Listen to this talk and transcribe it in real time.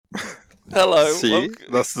Hello, See,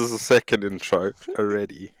 welcome. this is the second intro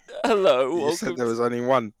already. Hello, You said welcome. there was only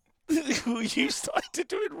one. You started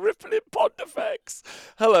doing rippling pond effects.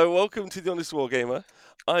 Hello, welcome to the Honest Wargamer.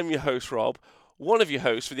 I'm your host Rob, one of your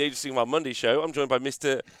hosts for the Age of Sigmar Monday show. I'm joined by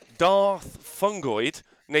Mr. Darth Fungoid,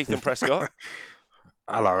 Nathan Prescott.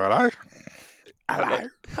 Hello, hello. Hello, Hello.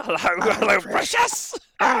 hello, Hello, hello, precious.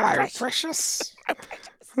 Hello, Hello, precious.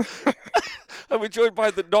 precious. And we're joined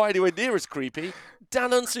by the not anywhere near as creepy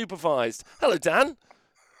Dan Unsupervised. Hello, Dan.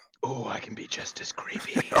 Oh, I can be just as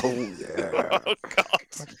creepy. Oh, yeah. Oh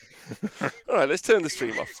God. All right, let's turn the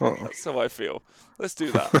stream off. Oh. That's how I feel. Let's do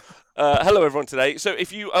that. Hello, everyone, today. So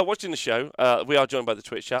if you are watching the show, we are joined by the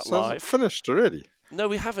Twitch chat So is it live. finished already? No,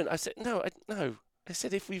 we haven't. I said, no. I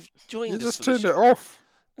said if we've joined You us just for the turned show. it off.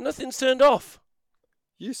 Nothing's turned off.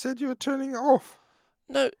 You said you were turning it off.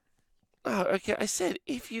 No. Oh, okay. I said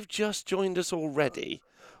if you've just joined us already,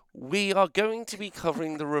 we are going to be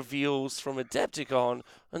covering the reveals from Adepticon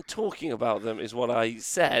and talking about them is what I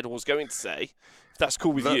said, or was going to say. If that's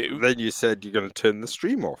cool with you. Then you said you're going to turn the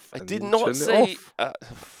stream off. I and did you not turned say. it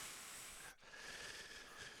off.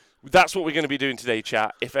 That's what we're going to be doing today,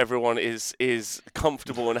 chat. If everyone is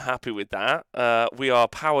comfortable and happy with that, we are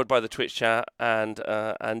powered by the Twitch chat, and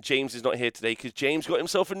James is not here today because James got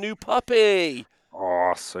himself a new puppy.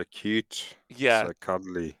 Oh, so cute. Yeah, So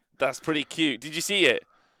cuddly. that's pretty cute. Did you see it?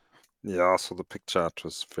 Yeah, I saw the picture. It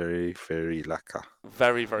was very, very lekker.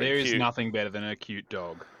 Very, very There cute. is nothing better than a cute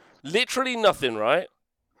dog. Literally nothing, right?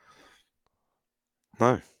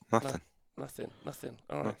 No, nothing. Nothing.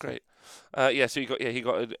 All right, Nothing. great. So he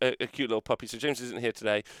got a cute little puppy. So James isn't here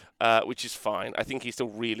today, which is fine. I think he's still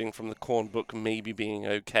reeling from the corn book maybe being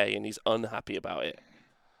okay, and he's unhappy about it.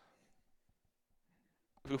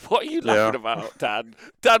 What are you laughing about, Dan?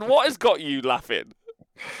 Dan, what has got you laughing?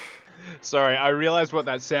 Sorry, I realized what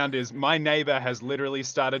that sound is. My neighbor has literally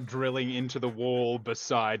started drilling into the wall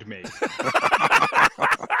beside me.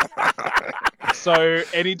 So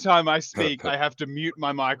anytime I speak, I have to mute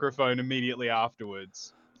my microphone immediately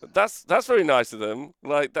afterwards. That's very nice of them.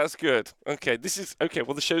 Like, that's good. Okay,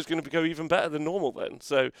 well, the show's going to go even better than normal then.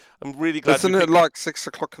 So I'm really glad. Isn't it like 6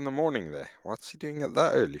 o'clock in the morning there? What's he doing it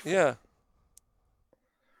that early for? Yeah.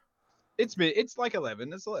 It's like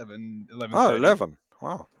 11. It's 11. Oh, 11.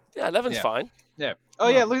 Wow. Yeah, 11's Yeah. fine. Yeah. Oh,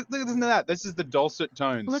 yeah, listen to that. This is the dulcet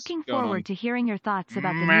tones. Looking going forward on. to hearing your thoughts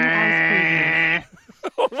about the new AOS previews.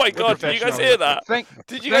 Oh my God! Did you guys hear that?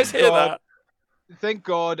 Did you guys hear that? Thank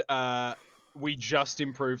God we just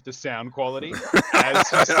improved the sound quality as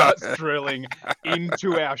he starts drilling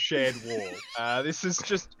into our shared wall. This is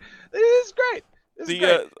great. This is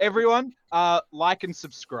great. Everyone, like and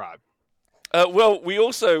subscribe. Well, I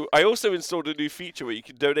also installed a new feature where you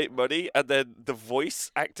can donate money and then the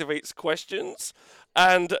voice activates questions.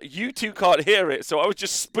 And you two can't hear it, so I was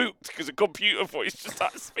just spooked because a computer voice just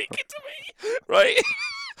started speaking to me, right?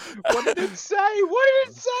 What did it say? What did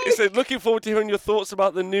it say? It said, looking forward to hearing your thoughts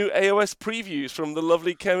about the new AOS previews from the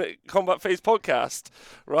lovely Combat Phase podcast,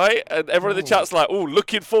 right? And everyone in the chat's like, oh,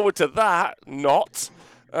 looking forward to that. Not.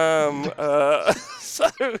 So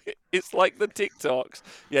it's like the TikToks.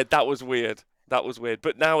 Yeah, that was weird.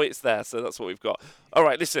 But now it's there, so that's what we've got. All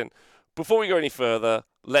right, listen. Before we go any further,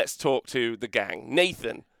 let's talk to the gang.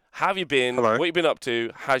 Nathan, how have you been? Hello. What have you been up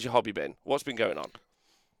to? How's your hobby been? What's been going on?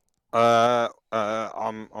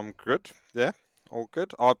 I'm good. Yeah, all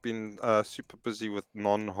good. I've been super busy with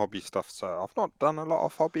non-hobby stuff, so I've not done a lot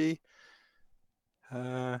of hobby.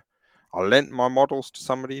 I lent my models to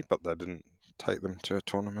somebody, but they didn't take them to a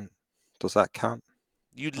tournament. Does that count?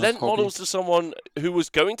 You That's lent hobby. models to someone who was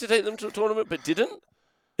going to take them to a tournament but didn't?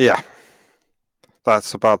 Yeah.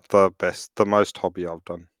 That's about the most hobby I've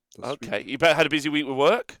done this Okay. week. You better had a busy week with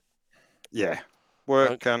work? Yeah.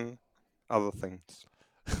 Work and other things.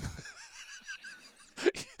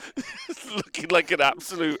 Looking like an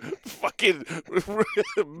absolute fucking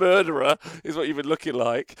murderer is what you've been looking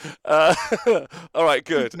like. All right,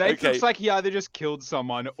 good. Nate okay. looks like he either just killed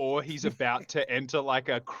someone or he's about to enter like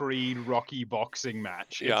a Creed Rocky boxing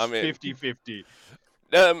match. Yeah, it's I'm in.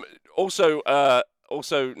 50-50.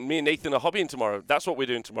 Also, me and Nathan are hobbying tomorrow. That's what we're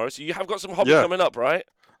doing tomorrow. So you have got some hobby coming up, right?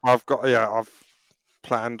 I've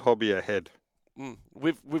planned hobby ahead.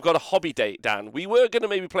 We've got a hobby date, Dan. We were going to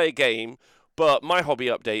maybe play a game, but my hobby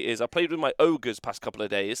update is I played with my ogres past couple of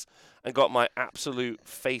days and got my absolute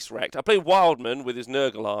face wrecked. I played Wildman with his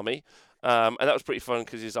Nurgle army, and that was pretty fun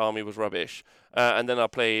because his army was rubbish. And then I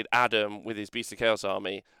played Adam with his Beast of Chaos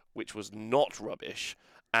army, which was not rubbish.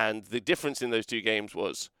 And the difference in those two games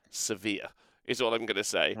was severe. is all I'm going to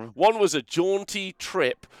say. Mm. One was a jaunty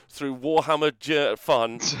trip through Warhammer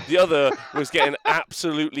fun. The other was getting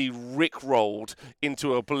absolutely rickrolled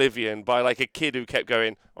into oblivion by like a kid who kept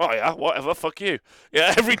going, "Oh yeah, whatever, fuck you."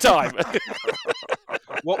 Yeah, every time.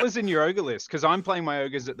 What was in your ogre list? Because I'm playing my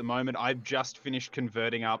ogres at the moment. I've just finished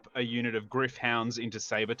converting up a unit of Griff Hounds into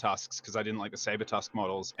Saber Tusks because I didn't like the Saber Tusk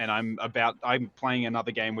models, and I'm playing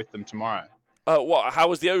another game with them tomorrow. What? How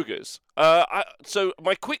was the ogres? So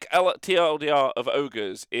my quick TLDR of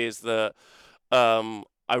ogres is that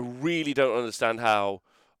I really don't understand how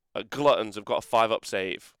gluttons have got a 5-up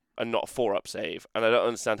save and not a 4-up save, and I don't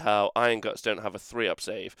understand how Iron Guts don't have a 3-up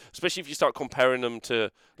save, especially if you start comparing them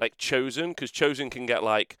to like Chosen, because Chosen can get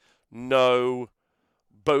like no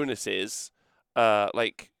bonuses,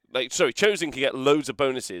 Chosen can get loads of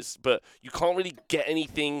bonuses, but you can't really get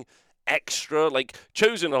anything extra. Like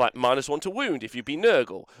Chosen are like -1 to wound if you be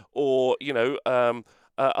Nurgle, or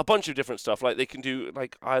a bunch of different stuff. Like they can do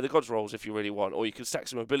like Eye of the Gods rolls if you really want, or you can stack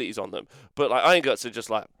some abilities on them. But like Iron Guts are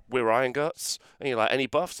just like, we're Iron Guts, and you're like, any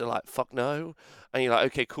buffs? They're like, fuck no. And you're like,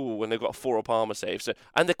 okay, cool. When they've got a 4-up armor save,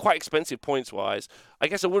 and they're quite expensive points wise. I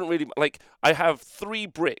guess I wouldn't really like. I have 3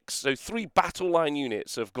 bricks, so 3 battle line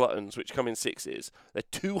units of gluttons which come in 6s. They're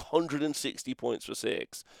 260 points for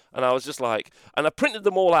 6, and I was just like, and I printed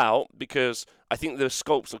them all out because I think the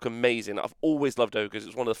sculpts look amazing. I've always loved ogres.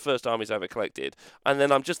 It's one of the first armies I ever collected, and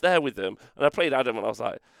then I'm just there with them, and I played Adam, and I was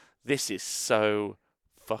like, this is so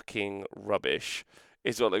fucking rubbish.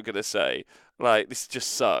 Is what I'm gonna say. Like this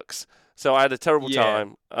just sucks. So I had a terrible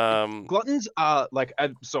time. Gluttons are like,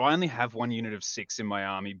 so I only have 1 unit of 6 in my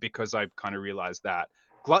army because I kind of realized that.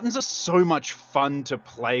 Gluttons are so much fun to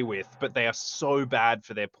play with, but they are so bad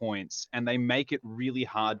for their points, and they make it really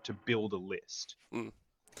hard to build a list.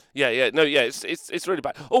 It's really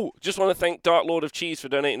bad. Oh, just want to thank Dark Lord of Cheese for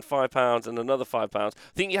donating £5 and another £5. I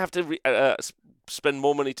think you have to spend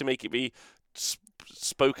more money to make it be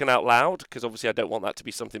spoken out loud, because obviously I don't want that to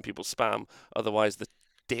be something people spam. Otherwise, the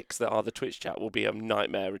dicks that are the Twitch chat will be a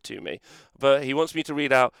nightmare to me. But he wants me to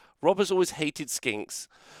read out, Rob has always hated skinks.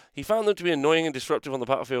 He found them to be annoying and disruptive on the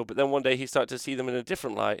battlefield, but then one day he started to see them in a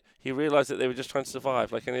different light. He realised that they were just trying to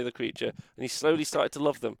survive like any other creature, and he slowly started to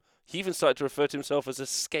love them. He even started to refer to himself as a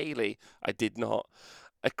scaly. I did not.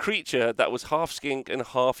 A creature that was half skink and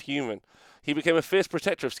half human. He became a fierce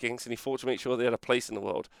protector of skinks, and he fought to make sure they had a place in the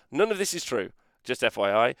world. None of this is true. Just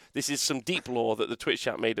FYI, this is some deep lore that the Twitch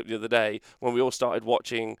chat made up the other day when we all started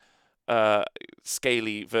watching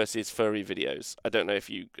scaly versus furry videos. I don't know if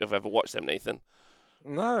you have ever watched them, Nathan.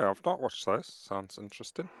 No, I've not watched those. Sounds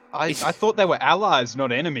interesting. I thought they were allies,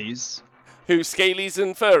 not enemies. Who, scalies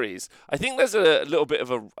and furries? I think there's a little bit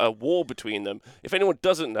of a war between them. If anyone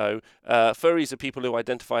doesn't know, furries are people who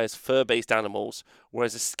identify as fur-based animals,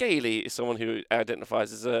 whereas a scaly is someone who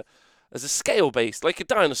identifies as a scale-based, like a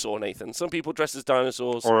dinosaur, Nathan. Some people dress as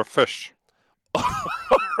dinosaurs. Or a fish. Or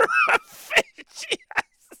a fish, yes.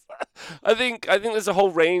 I think there's a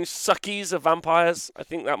whole range. Suckies are vampires. I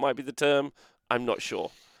think that might be the term. I'm not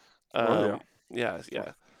sure. Yeah.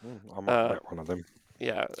 I might get one of them.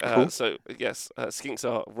 Yeah, Cool. So yes, skinks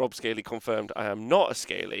are Rob Scaly confirmed. I am not a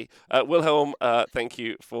scaly. Wilhelm, thank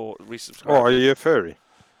you for resubscribing. Oh, are you a furry?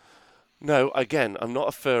 No, again, I'm not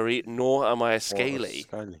a furry, nor am I a scaly.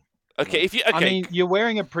 Okay, I mean, you're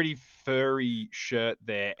wearing a pretty furry shirt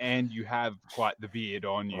there, and you have quite the beard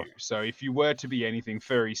on you. So if you were to be anything,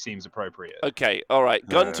 furry seems appropriate. Okay, all right.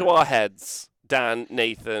 Gun to our heads, Dan,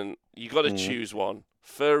 Nathan. You got to choose one: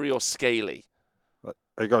 furry or scaly.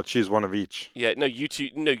 I got to choose one of each. Yeah, no, you two.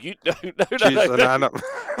 No, you no. Choose an animal.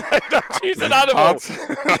 Choose an animal. I'll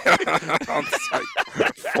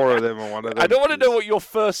take 4 of them and one of them. I don't want to know what your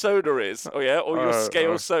fur soda is. Oh yeah, or your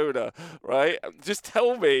scale soda, right? Just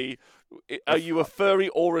tell me, are you a furry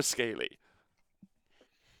or a scaly?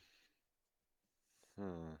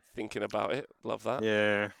 Thinking about it, love that.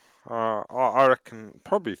 Yeah, I reckon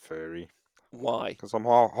probably furry. Why? Because I'm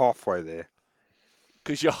halfway there.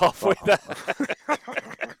 Because you're halfway there.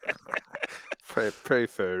 Pretty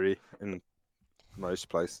furry in most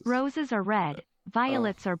places. Roses are red,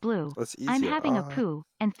 violets are blue. That's easy. I'm having a poo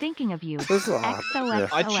and thinking of you. This is hard.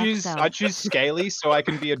 XOXOXO. I choose scaly so I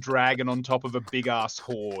can be a dragon on top of a big ass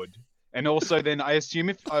horde. And also, then I assume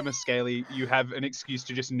if I'm a scaly, you have an excuse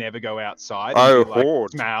to just never go outside. Oh, and be like,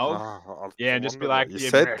 horde! Smaug. Yeah, and just be like,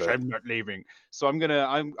 I'm not leaving. So I'm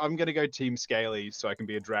gonna go team scaly so I can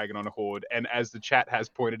be a dragon on a horde. And as the chat has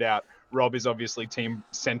pointed out, Rob is obviously team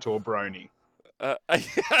centaur brony. I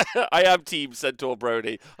am team centaur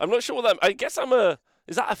brony. I'm not sure what that. I guess I'm a.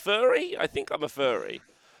 Is that a furry? I think I'm a furry.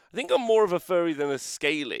 I think I'm more of a furry than a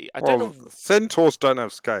scaly. I don't Well, know. centaurs don't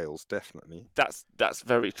have scales, definitely. That's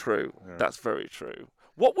very true. Yeah. That's very true.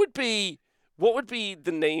 What would be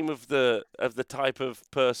the name of the type of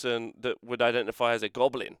person that would identify as a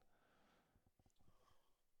goblin?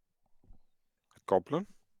 Goblin?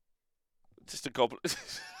 Just a goblin.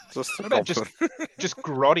 Just a What about goblin. just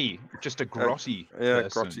grotty? Just a grotty Yeah,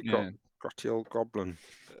 person. grotty old goblin.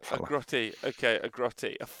 A fella. grotty. Okay, a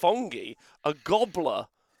grotty. A fungi. A gobbler.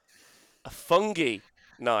 A fungi.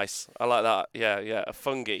 Nice. I like that. Yeah, yeah. A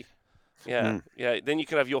fungi. Yeah, yeah. Then you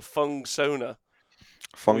can have your fungsona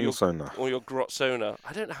Fungsona. or your grotsona.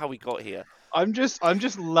 I don't know how we got here. I'm just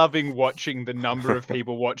loving watching the number of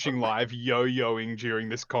people watching live yo-yoing during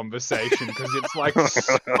this conversation because it's like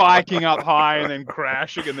spiking up high and then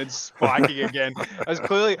crashing and then spiking again. As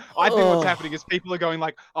clearly, I think what's happening is people are going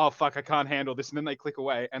like, "Oh fuck, I can't handle this," and then they click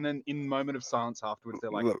away, and then in moment of silence afterwards,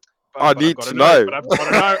 they're like, Look, "But I I've need got to to know. but I've got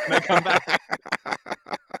to know," and they come back.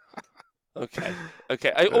 Okay.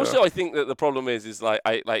 Also, I think that the problem is like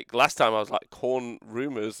last time I was like corn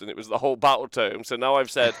rumors and it was the whole Battletome. So now I've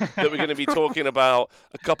said that we're going to be talking about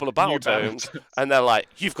a couple of New Battletomes, Battletomes. and they're like,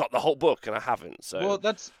 "You've got the whole book," and I haven't. So Well,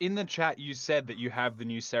 that's in the chat. You said that you have the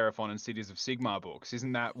new Seraphon and Cities of Sigmar books.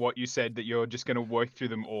 Isn't that what you said, that you're just going to work through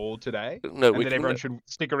them all today? no, And that everyone should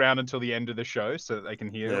stick around until the end of the show so that they can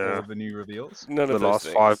hear all Yeah. of the new reveals? none The of those last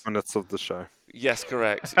things. 5 minutes of the show. Yes,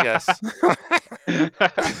 correct. Yes.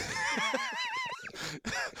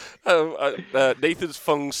 Nathan's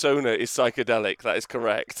fungsona is psychedelic. That is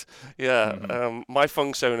correct. Yeah. My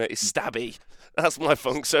fungsona is stabby. That's my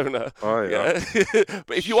fungsona. Oh, yeah.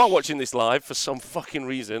 But if you are watching this live for some fucking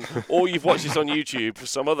reason, or you've watched this on YouTube for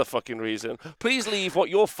some other fucking reason, please leave what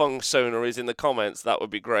your fungsona is in the comments. That would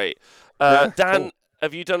be great. Yeah, Dan, cool.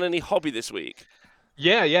 have you done any hobby this week?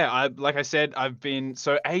 Yeah. Like I said,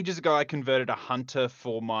 so ages ago I converted a hunter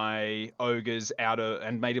for my ogres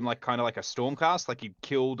and made him like kind of like a stormcast. Like he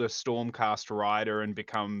killed a stormcast rider and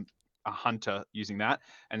become a hunter using that.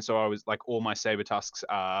 And so I was like, all my saber tusks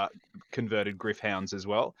are converted griffhounds as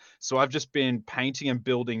well. So I've just been painting and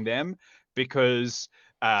building them because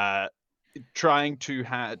trying to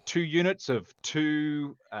have 2 units of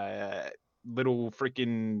 2 little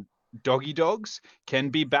freaking doggy dogs can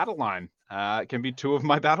be battle line. It can be 2 of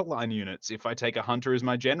my battle line units if I take a hunter as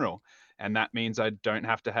my general, and that means I don't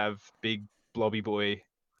have to have big blobby boy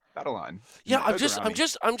battle line. Yeah, I'm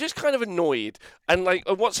just kind of annoyed. And like,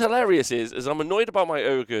 what's hilarious is I'm annoyed about my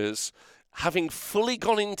ogres having fully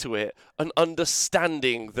gone into it and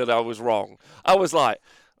understanding that I was wrong. I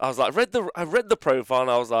read the profile and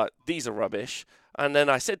I was like, these are rubbish. And then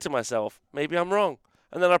I said to myself, maybe I'm wrong.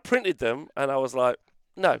 And then I printed them and I was like,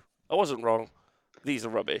 no, I wasn't wrong. These are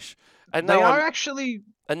rubbish. And now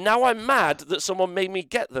now I'm mad that someone made me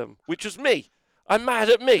get them, which was me. I'm mad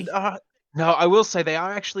at me. No, I will say they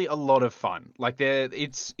are actually a lot of fun. Like it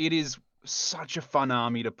is such a fun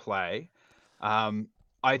army to play.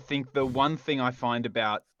 I think the one thing I find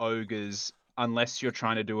about ogres, unless you're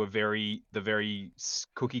trying to do the very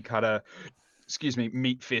cookie cutter,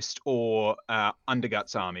 meat fist or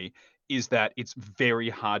underguts army, is that it's very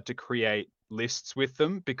hard to create lists with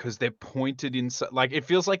them because they're pointed in like, it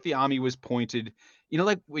feels like the army was pointed,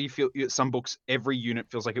 like where you feel some books every unit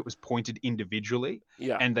feels like it was pointed individually,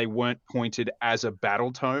 Yeah. and they weren't pointed as a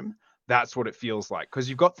battle tome. That's what it feels like, because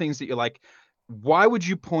you've got things that you're like, why would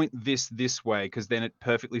you point this way, because then it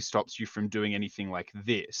perfectly stops you from doing anything like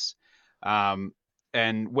this.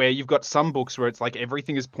 And where you've got some books where it's like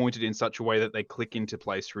everything is pointed in such a way that they click into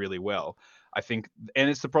place really well. I think, and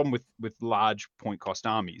it's the problem with large point cost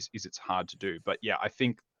armies, is it's hard to do. But yeah, I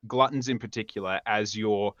think gluttons in particular, as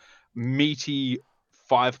your meaty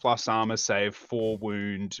 5+ armor save, 4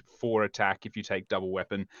 wound, 4 attack if you take double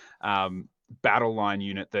weapon, battle line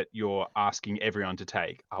unit that you're asking everyone to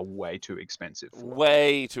take, are way too expensive.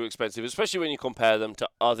 Way too expensive, especially when you compare them to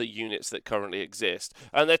other units that currently exist.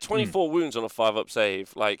 And they're 24 wounds on a 5-up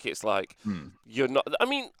save. Like, it's like, you're not... I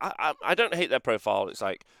mean, I don't hate their profile. It's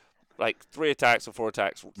like 3 attacks or 4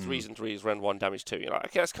 attacks, 3s and 3s, rend 1, damage 2. You're like,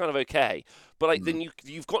 okay, that's kind of okay. But like, then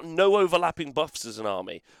you've got no overlapping buffs as an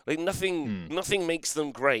army. Like, nothing makes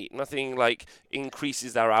them great. Nothing like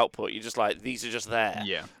increases their output. You're just like, these are just there.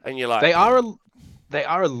 Yeah. And you're like, they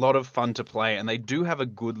are a lot of fun to play, and they do have a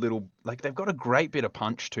good little, like, they've got a great bit of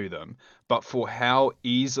punch to them. But for how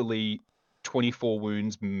easily 24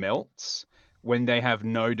 wounds melts when they have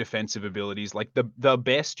no defensive abilities, like the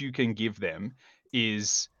best you can give them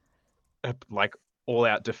is like all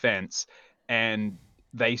out defense, and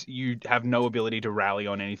you have no ability to rally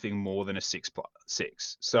on anything more than a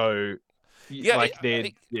 6+6. So Yeah, like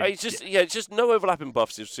it's just no overlapping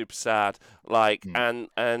buffs is super sad. Like, and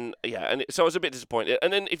so I was a bit disappointed.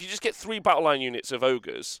 And then if you just get 3 battle line units of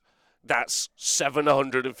ogres, that's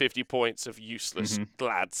 750 points of useless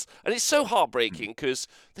lads, and it's so heartbreaking because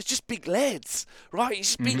they're just big lads, right?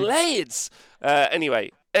 It's just big lads.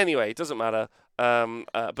 Anyway, it doesn't matter.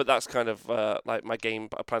 But that's kind of like my game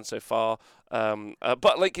plan so far.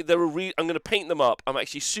 But like I'm going to paint them up. I'm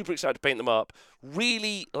actually super excited to paint them up.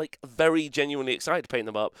 Really, like very genuinely excited to paint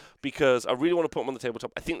them up because I really want to put them on the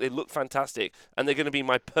tabletop. I think they look fantastic, and they're going to be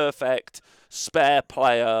my perfect spare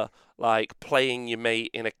player, like playing your mate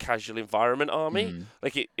in a casual environment army.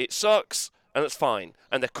 Like it sucks and it's fine,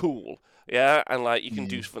 and they're cool. Yeah, and like you can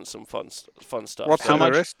do some fun stuff. What's How in the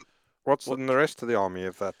much- rest? What's in the rest of the army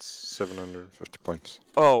if that's 750 points?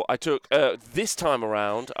 Oh, I took this time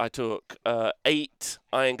around. I took 8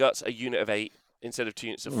 Iron Guts, a unit of 8 instead of 2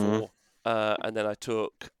 units of 4, and then I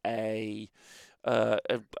took a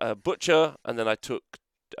Butcher, and then I took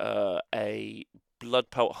a Blood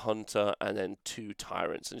Pelt Hunter, and then 2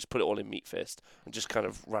 Tyrants, and just put it all in Meat Fist and just kind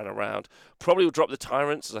of ran around. Probably will drop the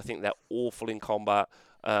Tyrants, as I think they're awful in combat.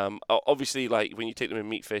 Obviously, like when you take them in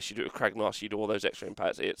Meat Fist, you do it with Kragnos, you do all those extra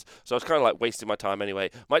impact hits. So I was kind of like wasting my time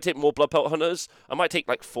anyway. Might take more Blood Pelt Hunters. I might take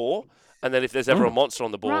like 4, and then if there's ever a monster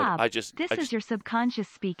on the board, Rob, I just is your subconscious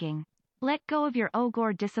speaking. Let go of your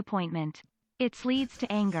ogre disappointment. It leads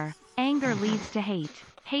to anger. Anger leads to hate.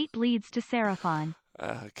 Hate leads to Seraphon.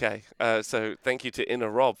 Okay, so thank you to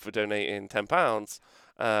Inner Rob for donating £10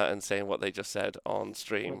 and saying what they just said on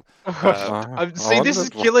stream. See, this is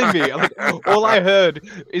killing me. Like, all I heard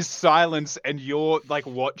is silence, and you're like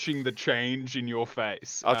watching the change in your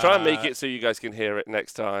face. I'll try and make it so you guys can hear it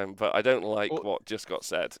next time, but I don't like what just got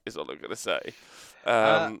said, is all I'm going to say.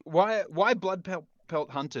 Why Blood Pelt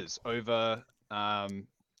Hunters over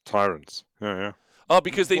Tyrants. Yeah. Oh,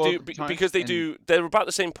 because they Well, do. They're about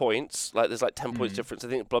the same points. Like there's like 10 points difference. I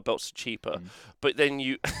think Blood Belt's cheaper, but then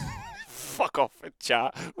you fuck off in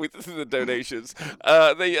chat with the donations.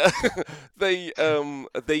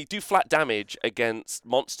 They do flat damage against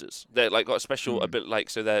monsters. They're like got a special ability, like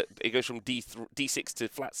so that it goes from D6 to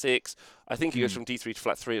flat 6. I think it goes from D3 to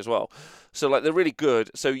flat 3 as well. So like they're really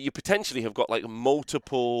good. So you potentially have got like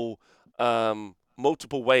multiple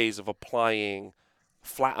ways of applying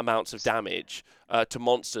flat amounts of damage to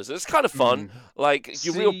monsters. It's kind of fun. Like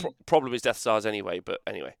your real problem is Death Stars anyway. But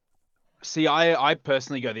anyway. See, I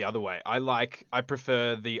personally go the other way. I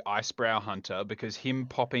prefer the Icebrow Hunter because him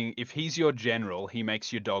popping, if he's your general, he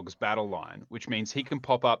makes your dog's battle line, which means he can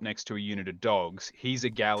pop up next to a unit of dogs. He's a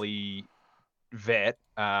galley vet,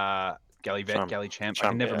 galley champ. I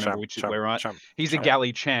can never remember which is where right. He's a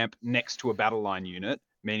galley champ next to a battle line unit,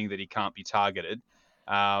 meaning that he can't be targeted.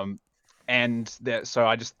 So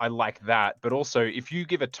I like that. But also, if you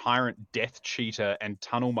give a Tyrant Death Cheater and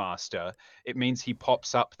Tunnel Master, it means he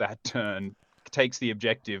pops up that turn, takes the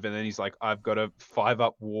objective, and then he's like, I've got a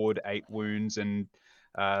 5-up ward, 8 wounds, and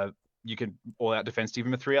you can all-out defense to give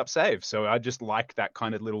him a 3-up save. So I just like that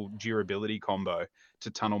kind of little durability combo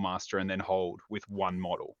to Tunnel Master and then hold with 1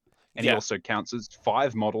 model. And he also counts as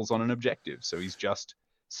 5 models on an objective. So he's just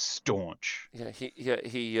staunch. Yeah,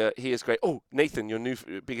 he is great. Oh, Nathan, your new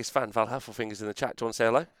biggest fan, Val Hasselfinger's in the chat. Do you want to say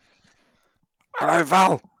hello? Hello,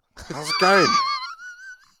 Val. How's it going?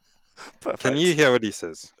 Perfect. Can you hear what he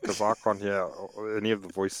says? Because I can't hear any of the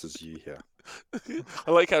voices you hear.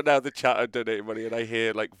 I like how now the chat are donating money and I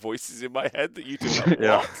hear like voices in my head that you do.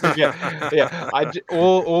 Like, yeah.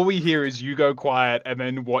 All we hear is you go quiet and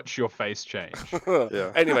then watch your face change.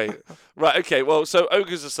 Yeah. Anyway, right, okay. Well, so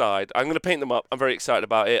ogres aside, I'm going to paint them up. I'm very excited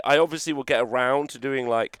about it. I obviously will get around to doing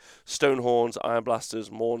like Stonehorns, Iron Blasters,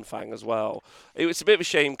 Mournfang as well. It's a bit of a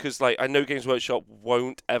shame because like I know Games Workshop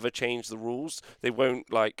won't ever change the rules. They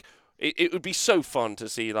won't like. It would be so fun to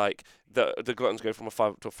see like the Gluttons go from a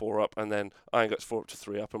 5 up to a 4 up, and then Iron Guts 4 up to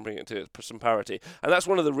 3 up, and bring it to some parity. And that's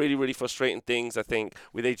one of the really, really frustrating things I think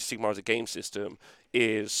with Age of Sigmar as a game system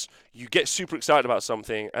is you get super excited about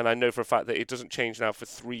something, and I know for a fact that it doesn't change now for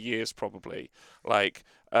 3 years probably. Like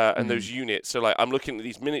and those units. So like I'm looking at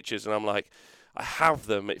these miniatures, and I'm like, I have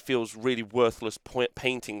them. It feels really worthless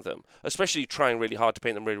painting them, especially trying really hard to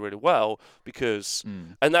paint them really, really well. Because,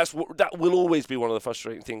 and that will always be one of the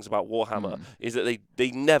frustrating things about Warhammer is that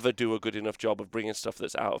they never do a good enough job of bringing stuff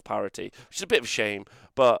that's out of parity, which is a bit of a shame.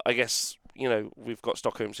 But I guess we've got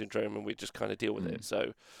Stockholm syndrome, and we just kind of deal with it.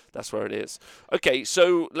 So that's where it is. Okay,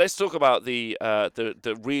 so let's talk about the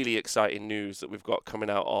really exciting news that we've got coming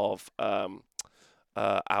out of the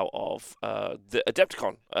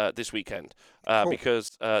Adepticon this weekend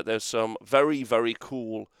because there's some very, very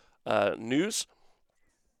cool news,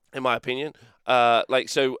 in my opinion.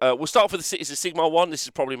 We'll start off with the Cities of Sigmar one. This is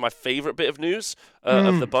probably my favorite bit of news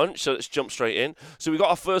of the bunch, so let's jump straight in. So we got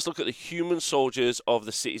our first look at the human soldiers of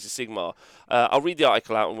the Cities of Sigmar. I'll read the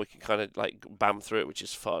article out and we can kind of like bam through it, which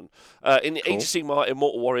is fun. In the Age of Sigmar,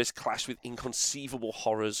 immortal warriors clash with inconceivable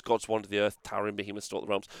horrors. Gods wander the earth, towering behemoths stalk the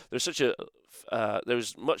realms. There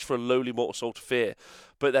is much for a lowly mortal soul to fear,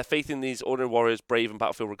 but their faith in these ordinary warriors, brave and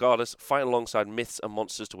battlefield regardless, fight alongside myths and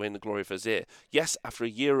monsters to win the glory of Azir. Yes, after a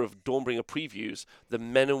year of Dawnbringer previews, the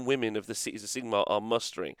men and women of the Cities of Sigmar are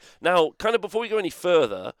mustering. Now, kind of before we go any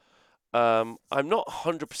further, I'm not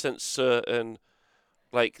 100% certain.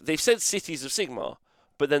 Like, they've said Cities of Sigmar,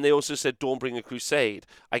 but then they also said Dawnbringer Crusade.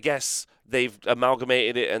 I guess they've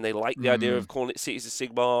amalgamated it and they like the idea of calling it Cities of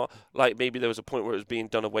Sigmar. Like, maybe there was a point where it was being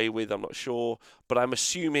done away with, I'm not sure. But I'm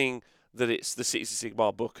assuming that it's the Cities of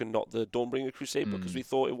Sigmar book and not the Dawnbringer Crusade book, as we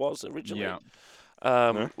thought it was originally.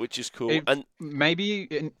 Yeah. Which is cool. And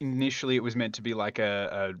maybe initially it was meant to be like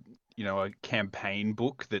a campaign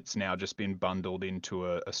book that's now just been bundled into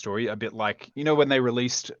a story, a bit like, when they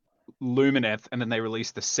released Lumineth and then they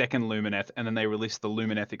released the second Lumineth and then they released the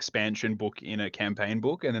Lumineth expansion book in a campaign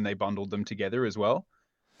book and then they bundled them together as well.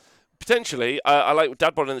 Potentially, I like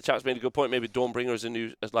Dadbot in the chat's made a good point. Maybe Dawnbringer is a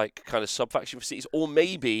new, like, kind of sub-faction for Cities, or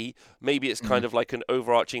maybe it's kind of like an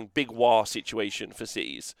overarching big war situation for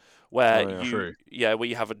Cities, where where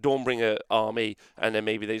you have a Dawnbringer army, and then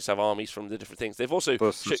maybe they just have armies from the different things. They've also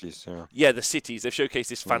the cities, the cities. They've showcased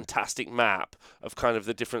this fantastic map of kind of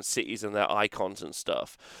the different cities and their icons and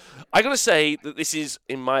stuff. I gotta say that this is,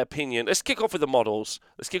 in my opinion, let's kick off with the models.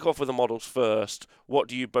 Let's kick off with the models first. What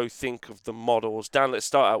do you both think of the models? Dan, let's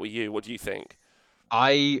start out with you. What do you think?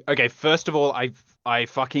 First of all, I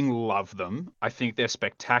fucking love them. I think they're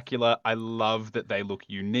spectacular. I love that they look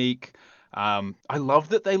unique. I love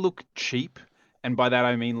that they look cheap. And by that,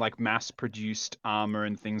 I mean like mass-produced armor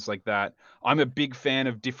and things like that. I'm a big fan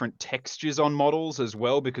of different textures on models as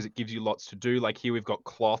well, because it gives you lots to do. Like here we've got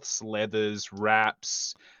cloths, leathers,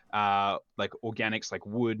 wraps, like organics, like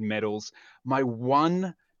wood, metals. My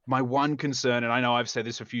one concern, and I know I've said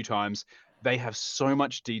this a few times, they have so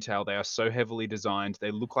much detail. They are so heavily designed. They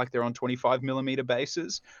look like they're on 25mm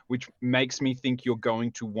bases, which makes me think you're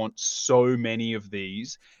going to want so many of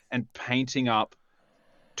these, and painting up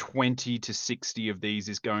 20 to 60 of these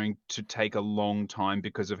is going to take a long time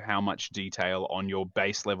because of how much detail on your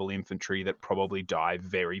base level infantry that probably die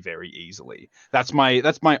very, very easily. That's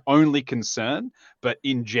my only concern, but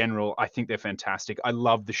in general, I think they're fantastic. I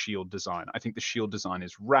love the shield design. I think the shield design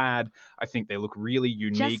is rad. I think they look really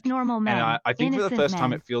unique. Just normal men. And I think for the first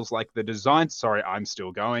time, men. it feels like the design, sorry, I'm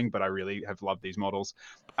still going, but I really have loved these models.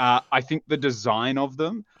 I think the design of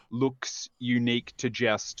them looks unique to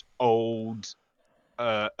just old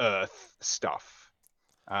Earth stuff.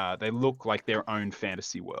 They look like their own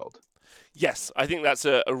fantasy world. Yes, I think that's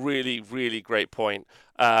a really, really great point.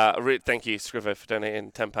 Thank you, Scrivo, for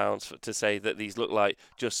donating £10 to say that these look like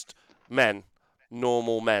just men,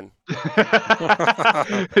 normal men.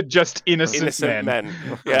 Just innocent men.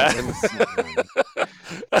 Yeah.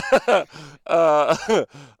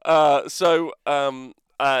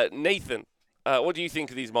 Nathan, what do you think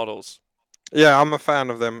of these models? Yeah, I'm a fan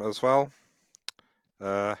of them as well.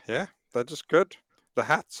 They're just good. The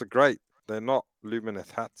hats are great. They're not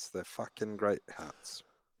Lumineth hats. They're fucking great hats.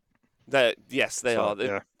 They are.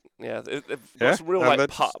 They've got some real like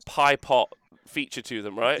pie pot feature to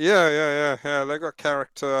them, right? Yeah. They got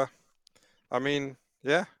character. I mean,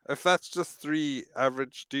 if that's just 3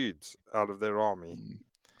 average dudes out of their army,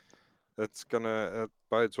 it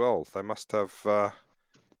bodes well. They must have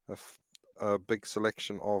a big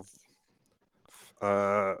selection of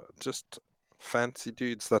just fancy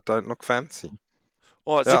dudes that don't look fancy.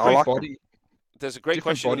 Well, it's a great body. There's a great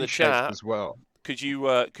question in the chat as well. Could you,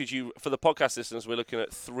 for the podcast listeners, we're looking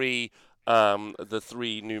at the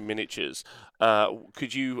 3 new miniatures.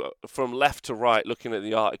 Could you, from left to right, looking at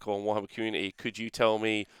the article on Warhammer Community, could you tell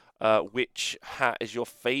me which hat is your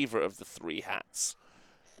favorite of the 3 hats?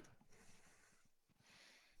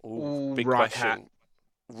 Ooh, big right question. Hat.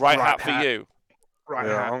 Right hat for you. Right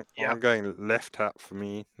hat. I'm going left hat for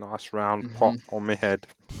me. Nice round pot on my head.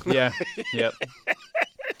 Yeah. Yep.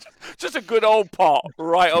 Just a good old pot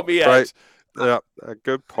right on my head. Yeah, a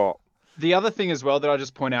good pot. The other thing as well that I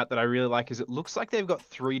just point out that I really like is it looks like they've got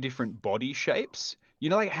 3 different body shapes. You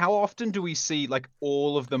know, like how often do we see like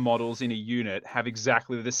all of the models in a unit have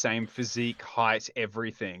exactly the same physique, height,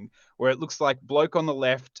 everything? Where it looks like bloke on the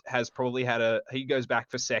left has probably he goes back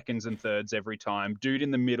for seconds and thirds every time. Dude in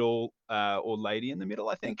the middle, or lady in the middle,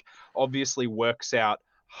 I think, obviously works out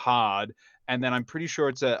hard. and then I'm pretty sure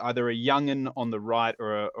it's either a young'un on the right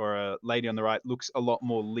or a lady on the right looks a lot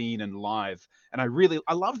more lean and lithe. And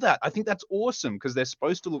I love that. I think that's awesome because they're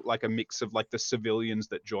supposed to look like a mix of like the civilians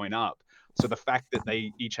that join up. So the fact that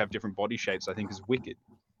they each have different body shapes, I think, is wicked.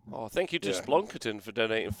 Oh, thank you to Yeah. Splonkerton for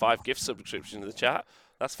donating 5 gift subscriptions in the chat.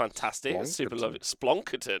 That's fantastic. That's super lovely.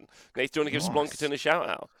 Splonkerton. Nate, do you want to give Splonkerton a shout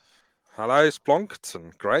out? Hello,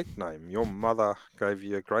 Splonkerton. Great name. Your mother gave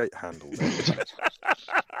you a great handle there.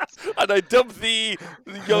 And I dubbed the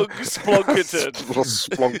young Splonkerton.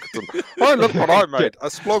 Splonkerton. Oh, look what I made. A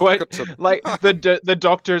Splonkerton. Like the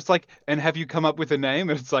doctor's like, and have you come up with a name?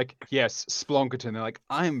 And it's like, yes, Splonkerton. They're like,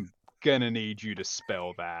 I'm gonna need you to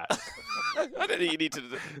spell that. I don't think you need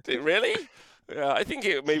to really? Yeah, I think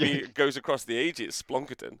it maybe goes across the ages,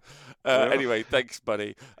 Splonkerton. Anyway, thanks,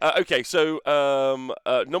 buddy. Okay, so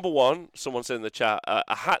number one, someone said in the chat,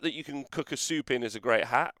 a hat that you can cook a soup in is a great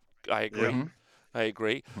hat. I agree. Yeah. I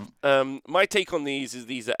agree. My take on these is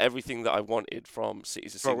these are everything that I wanted from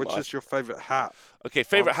Cities of Sigmar. Which is your favourite hat? Okay,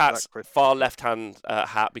 favourite Answer that hat's question. far left-hand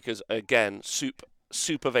hat because, again,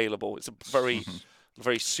 soup available. It's a very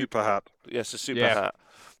Super hat. Yes, a super hat.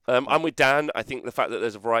 I'm with Dan. I think the fact that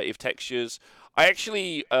there's a variety of textures. I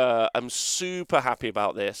actually am super happy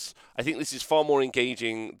about this. I think this is far more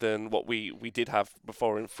engaging than what we did have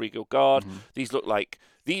before in Free Guild Guard. These look like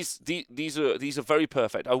these are very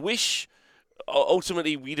perfect. I wish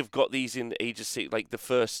ultimately we'd have got these in Age of Sigmar, like the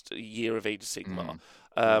first year of Age of Sigmar.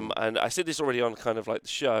 And I said this already on kind of like the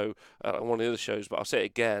show, on one of the other shows, but I'll say it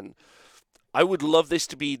again. I would love this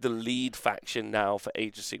to be the lead faction now for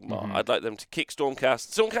Age of Sigmar. I'd like them to kick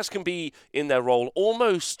Stormcast. Stormcast can be in their role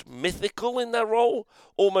almost mythical in their role.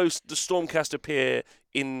 Almost the Stormcast appear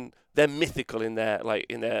in they're mythical in their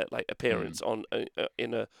appearance on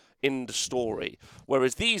in the story.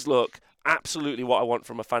 Whereas these look absolutely what I want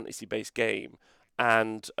from a fantasy-based game.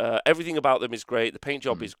 And everything about them is great. The paint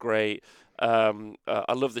job is great.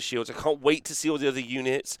 I love the shields. I can't wait to see all the other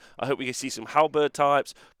units. I hope we can see some halberd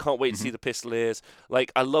types. Can't wait to see the pistoliers.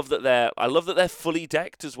 Like I love that they're fully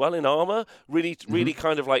decked as well in armor. Really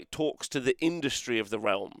kind of like talks to the industry of the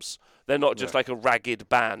realms. They're not just like a ragged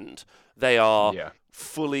band. They are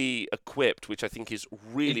fully equipped, which I think is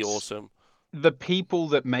really awesome. The people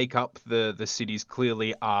that make up the cities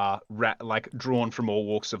clearly are like drawn from all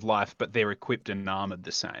walks of life, but they're equipped and armored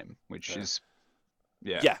the same, which is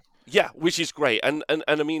Yeah, which is great. And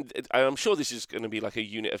I mean, I'm sure this is going to be like a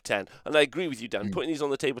unit of 10. And I agree with you, Dan. Putting these on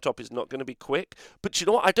the tabletop is not going to be quick. But you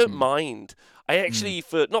know what? I don't mind. I actually,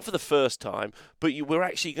 not for the first time, but we're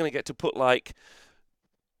actually going to get to put like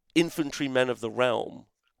infantrymen of the realm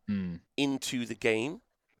into the game.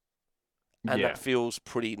 And that feels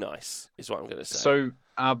pretty nice, is what I'm going to say. So,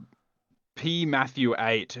 P. Matthew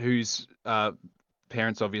 8, whose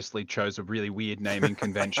parents obviously chose a really weird naming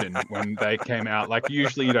convention when they came out. Like,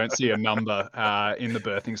 usually you don't see a number in the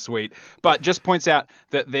birthing suite. But just points out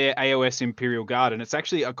that they're AOS Imperial Guard. And it's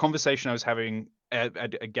actually a conversation I was having at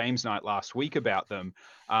a games night last week about them.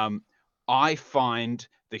 I find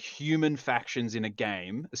the human factions in a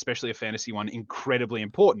game, especially a fantasy one, incredibly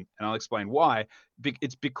important. And I'll explain why.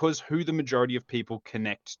 It's because who the majority of people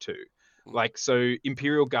connect to. Like, so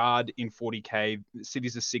Imperial Guard in 40k,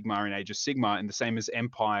 Cities of Sigmar in Age of Sigmar, and the same as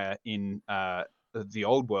Empire in the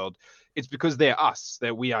old world, it's because they're us,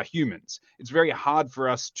 that we are humans. It's very hard for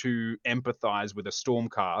us to empathize with a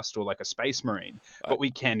Stormcast or like a Space Marine, but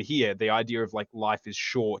we can here. The idea of like life is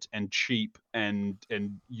short and cheap and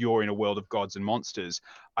you're in a world of gods and monsters.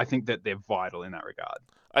 I think that they're vital in that regard.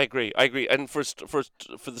 I agree. And for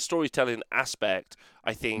the storytelling aspect,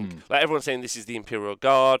 I think like everyone's saying this is the Imperial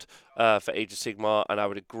Guard for Age of Sigmar, and I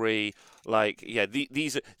would agree. Like, yeah,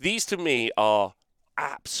 these to me are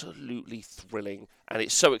absolutely thrilling, and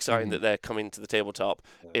it's so exciting that they're coming to the tabletop,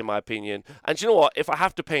 in my opinion. And you know what? If I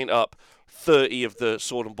have to paint up 30 of the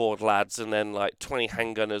sword and board lads and then like 20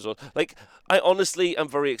 handgunners, or like, I honestly am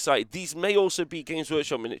very excited. These may also be Games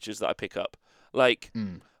Workshop miniatures that I pick up. Like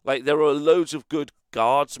there are loads of good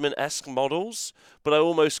guardsman-esque models, but I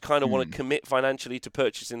almost kind of want to commit financially to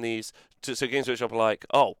purchasing these. So Games Workshop are like,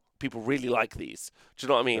 oh, people really like these. Do you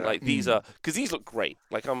know what I mean? Like these are, because these look great.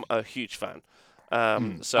 Like I'm a huge fan.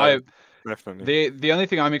 Definitely. The only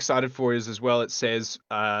thing I'm excited for is, as well, it says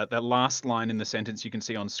that last line in the sentence you can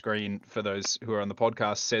see on screen for those who are on the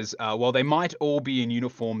podcast says, while they might all be in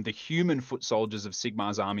uniform, the human foot soldiers of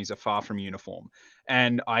Sigmar's armies are far from uniform.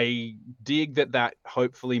 And I dig that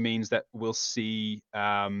hopefully means that we'll see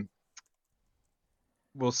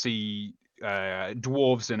dwarves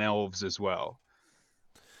and elves as well.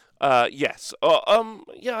 Yes.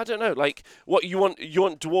 Yeah, I don't know. Like, what you want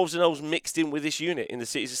dwarves and elves mixed in with this unit in the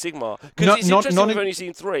Cities of Sigmar? Because it's interesting we've only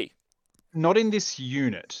seen 3. not in this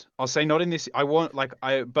unit. I'll say not in this. I want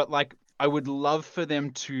I would love for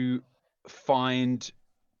them to find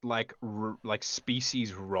like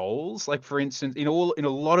species roles. Like for instance, in a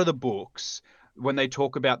lot of the books, when they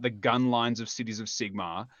talk about the gun lines of cities of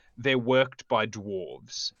Sigmar, they're worked by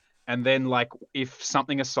dwarves. And then like if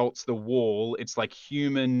something assaults the wall, it's like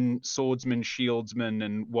human swordsmen, shieldsmen,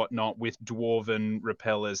 and whatnot with dwarven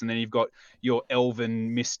repellers. And then you've got your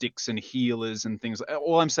elven mystics and healers and things.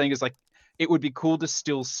 All I'm saying is like it would be cool to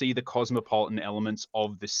still see the cosmopolitan elements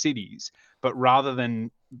of the cities, but rather than,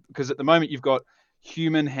 because at the moment you've got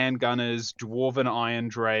human handgunners, dwarven iron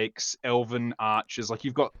drakes, elven archers, like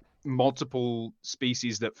you've got multiple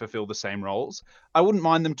species that fulfill the same roles. I wouldn't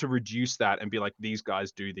mind them to reduce that and be like, these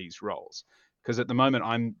guys do these roles. Because at the moment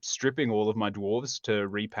I'm stripping all of my dwarves to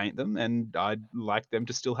repaint them, and I'd like them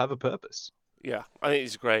to still have a purpose. Yeah, I think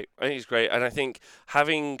it's great. And I think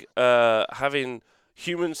having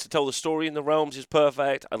humans to tell the story in the realms is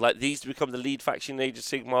perfect. I'd like these to become the lead faction in Age of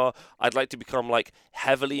Sigmar. I'd like to become like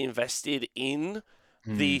heavily invested in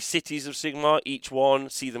the cities of Sigmar, each one,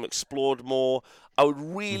 see them explored more. I would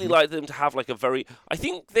really like them to have like a very. I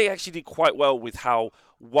think they actually did quite well with how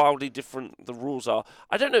wildly different the rules are.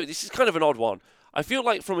 I don't know. This is kind of an odd one. I feel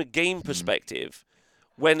like from a game perspective,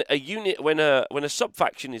 when a sub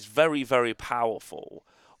faction is very, very powerful,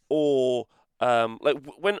 or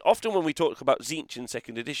when we talk about Tzeentch in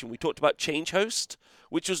second edition, we talked about Change Host,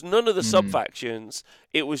 which was none of the sub factions.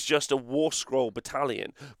 It was just a War Scroll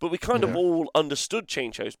battalion, but we kind of all understood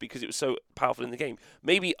Change Host because it was so powerful in the game.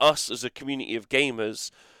 Maybe us as a community of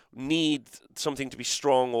gamers need something to be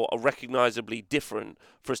strong or recognizably different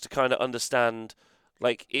for us to kind of understand,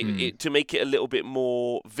 like it to make it a little bit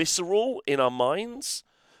more visceral in our minds,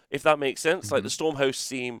 if that makes sense. Like the Storm hosts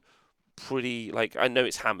seem pretty, like, I know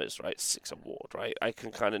it's hammers, right? 6 award, right? I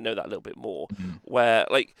can kind of know that a little bit more. Where,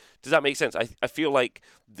 like, does that make sense? I feel like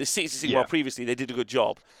the Cities of Sigmar previously, they did a good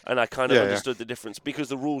job, and I kind of understood the difference because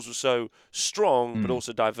the rules were so strong but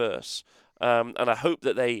also diverse. And I hope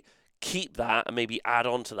that they keep that and maybe add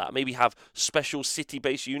on to that. Maybe have special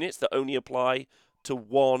city-based units that only apply to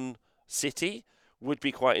one city. Would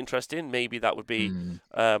be quite interesting. Maybe that would be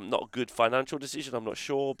not a good financial decision. I'm not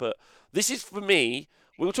sure, but this is for me.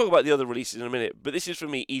 We'll talk about the other releases in a minute, but this is for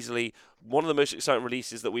me easily one of the most exciting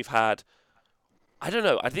releases that we've had. I don't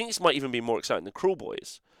know. I think this might even be more exciting than Cruel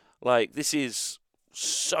Boys. Like, this is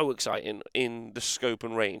so exciting in the scope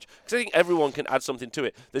and range, because I think everyone can add something to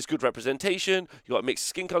it. There's good representation. You've got mixed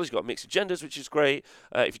skin colors. You've got mixed genders, which is great.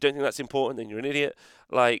 If you don't think that's important, then you're an idiot.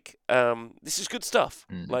 Like, this is good stuff.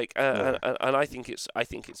 Like, and I think it's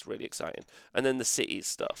really exciting. And then the cities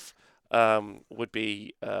stuff would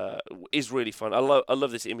be is really fun. I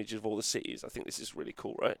love this image of all the cities. I think this is really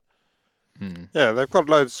cool, right? Yeah, they've got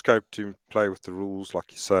loads of scope to play with the rules,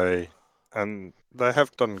 like you say, and they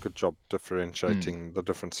have done a good job differentiating the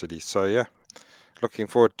different cities. So yeah, looking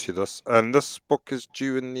forward to this. And this book is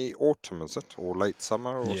due in the autumn, is it, or late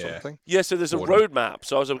summer, or something? Yeah. So there's a Autumn. roadmap.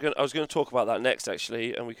 So I was going to talk about that next,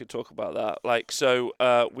 actually, and we could talk about that. Like, so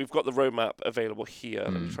we've got the roadmap available here.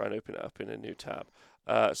 Let me try and open it up in a new tab.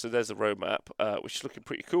 So there's the roadmap, which is looking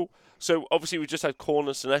pretty cool. So obviously we just had Khorne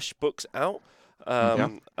and Slaanesh books out.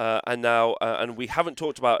 And now, and we haven't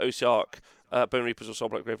talked about Osiark, Bone Reapers or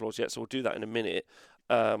Soulblight Gravelords yet, so we'll do that in a minute.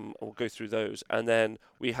 We'll go through those. And then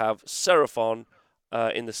we have Seraphon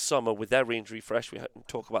in the summer with their range refresh. We'll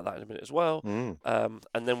talk about that in a minute as well.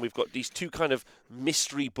 And then we've got these two kind of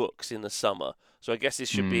mystery books in the summer. So I guess this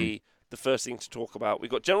should be the first thing to talk about. We've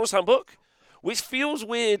got General's Handbook, which feels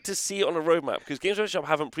weird to see on a roadmap, because Games Workshop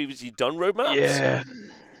haven't previously done roadmaps. Yeah.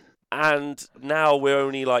 And now we're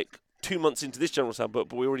only like 2 months into this General's Handbook,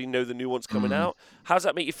 but we already know the new one's coming out. How does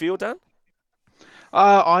that make you feel, Dan?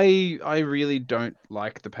 I really don't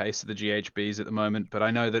like the pace of the GHBs at the moment, but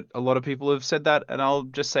I know that a lot of people have said that, and I'll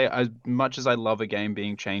just say, as much as I love a game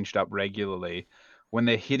being changed up regularly, when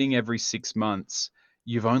they're hitting every 6 months,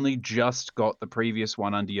 you've only just got the previous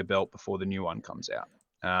one under your belt before the new one comes out.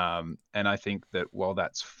 And I think that while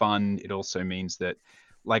that's fun, it also means that,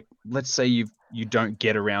 like, let's say you don't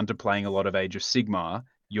get around to playing a lot of Age of Sigmar,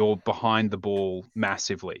 you're behind the ball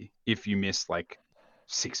massively if you miss like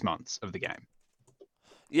 6 months of the game.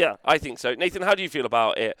 Yeah, I think so. Nathan, how do you feel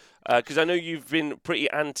about it? Because I know you've been pretty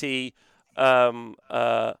anti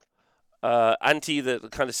the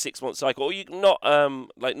kind of 6 month cycle. Or you not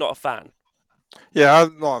not a fan? Yeah,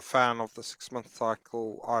 I'm not a fan of the 6 month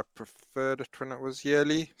cycle. I preferred it when it was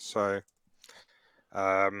yearly. So,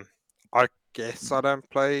 I guess I don't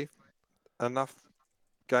play enough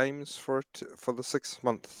games for the 6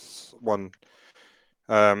 months one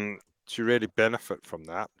to really benefit from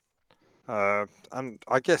that. And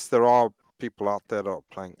I guess there are people out there that are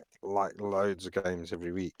playing like loads of games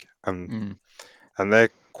every week, and Mm. they're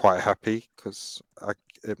quite happy because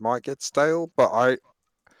it might get stale. But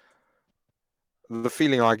the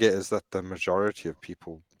feeling I get is that the majority of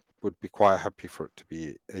people would be quite happy for it to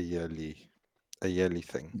be a yearly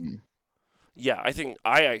thing. Mm. Yeah, I think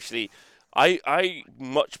I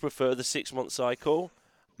much prefer the 6-month cycle.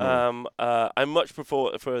 I much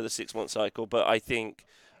prefer the 6-month cycle, but I think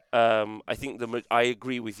I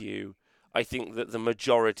agree with you. I think that the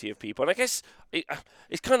majority of people, and I guess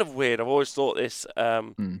it's kind of weird. I've always thought this.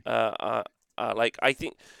 Like I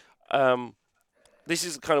think this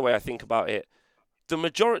is the kind of way I think about it.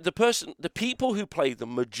 The people who play the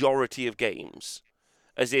majority of games,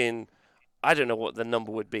 as in, I don't know what the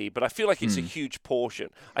number would be, but I feel like it's a huge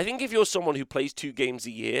portion. I think if you're someone who plays 2 games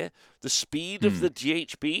a year, the speed of the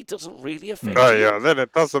GHB doesn't really affect Oh you. yeah, then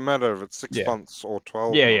it doesn't matter if it's 6 Yeah. months or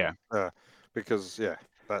 12 Yeah, months. Because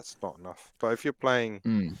that's not enough. But if you're playing,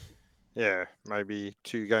 maybe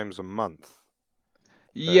 2 games a month.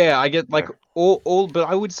 Yeah, I get like all, but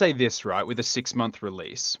I would say this, right, with a 6-month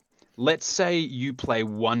release. Let's say you play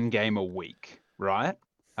 1 game a week, right?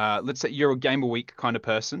 Let's say you're a game a week kind of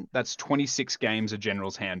person. That's 26 games, a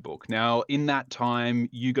General's Handbook. Now, in that time,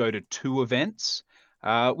 you go to 2 events,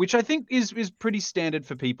 which I think is pretty standard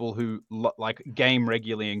for people who like game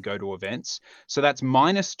regularly and go to events. So that's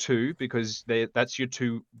 -2 because that's your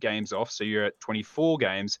 2 games off. So you're at 24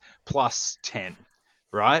 games plus 10,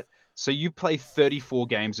 right? So you play 34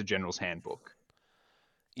 games of General's Handbook.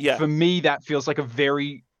 Yeah. For me, that feels like a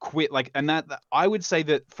very quick, like, and that I would say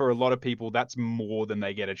that for a lot of people, that's more than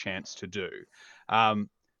they get a chance to do.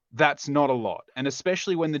 That's not a lot, and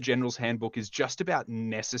especially when the General's Handbook is just about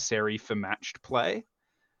necessary for matched play.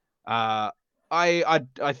 I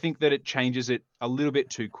think that it changes it a little bit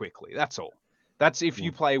too quickly. That's all. That's if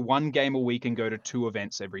you play 1 game a week and go to 2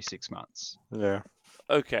 events every 6 months. Yeah.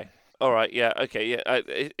 Okay. All right. Yeah. Okay. Yeah.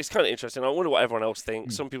 It's kind of interesting. I wonder what everyone else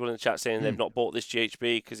thinks. Some people in the chat saying they've not bought this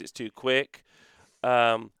GHB because it's too quick.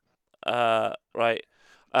 Right.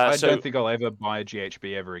 I So don't think I'll ever buy a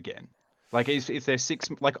GHB ever again. Like if they're 6,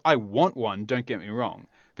 like I want one, don't get me wrong,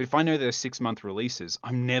 but if I know they're 6-month releases,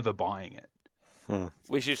 I'm never buying it.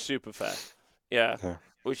 which is super fair. Yeah.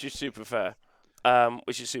 Which is super fair. They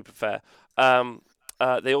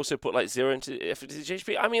also put like 0 into effort into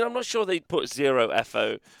GHB. I mean, I'm not sure they'd put 0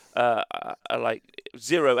 FO, like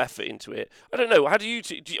 0 effort into it. I don't know. How do you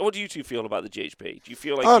what do you two feel about the GHB? Do you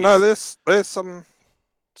feel like? Oh no, there's some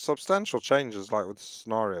substantial changes, like with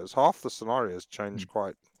scenarios. Half the scenarios change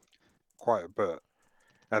quite a bit,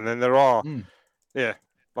 and then there are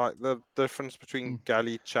like the difference between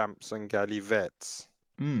galley champs and galley vets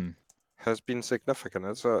has been significant.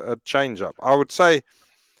 It's a change up. I would say,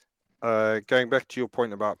 going back to your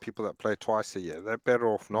point about people that play twice a year, they're better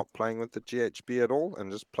off not playing with the GHB at all and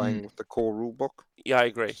just playing with the core rulebook. Yeah, I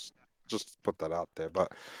agree. Just put that out there.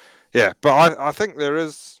 But yeah, but I think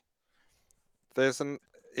there's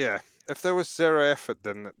if there was 0 effort,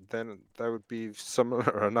 then they would be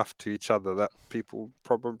similar enough to each other that people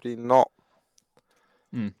probably not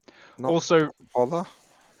Also, bother.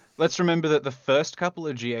 Let's remember that the first couple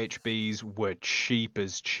of GHBs were cheap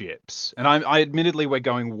as chips, and I admittedly we're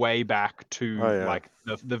going way back to like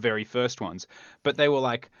the very first ones, but they were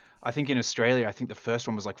like, I think in Australia, I think the first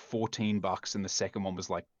one was like $14 and the second one was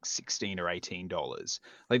like $16 or $18.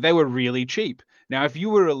 Like they were really cheap. Now, if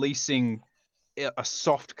you were releasing a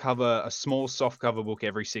small soft cover book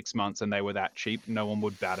every 6 months and they were that cheap, no one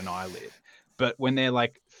would bat an eyelid. But when they're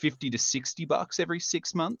like $50 to $60 every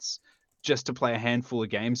 6 months just to play a handful of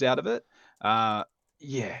games out of it,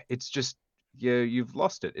 it's just, you've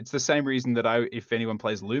lost it. It's the same reason that if anyone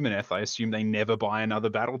plays Lumineth, I assume they never buy another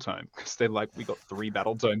Battletome because they're like, we got 3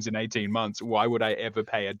 Battletomes in 18 months. Why would I ever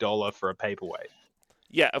pay $1 for a paperweight?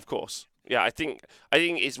 Yeah, of course. Yeah, I think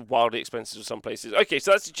it's wildly expensive in some places. Okay,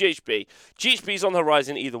 so that's the GHB. GHB's on the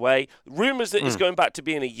horizon either way. Rumours that it's going back to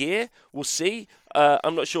being a year. We'll see.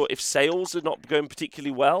 I'm not sure if sales are not going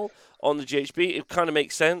particularly well on the GHB. It kind of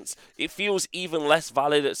makes sense. It feels even less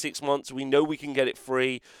valid at 6 months. We know we can get it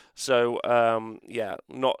free. So,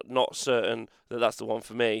 not certain that that's the one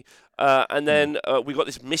for me. And then we got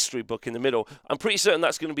this mystery book in the middle. I'm pretty certain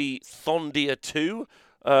that's going to be Thondia 2.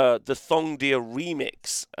 The Thongdia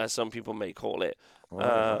remix, as some people may call it.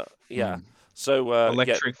 So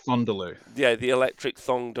Electric Thondaloo. Yeah, the Electric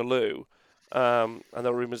Thongdaloo. And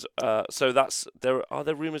there are rumors. Are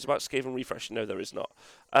there rumors about Skaven Refresh? No, there is not.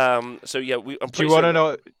 Do you want to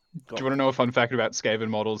know? Do you want to know a fun fact about Skaven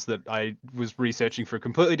models that I was researching for a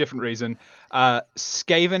completely different reason?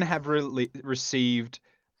 Skaven have received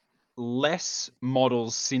less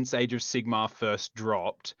models since Age of Sigmar first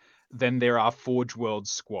dropped than there are Forge World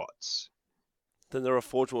squats. Then there are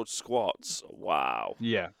Forge World squats. Wow.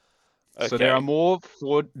 Yeah. Okay. So there are more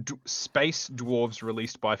space dwarves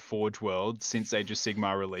released by Forge World since Age of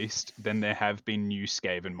Sigmar released than there have been new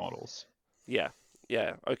Skaven models. Yeah.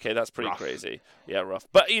 Yeah. Okay, that's pretty Rough. crazy. Yeah, rough.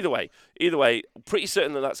 But either way, pretty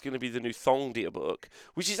certain that that's going to be the new Thongdir book,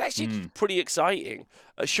 which is actually pretty exciting.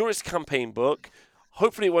 Sure, it's a campaign book.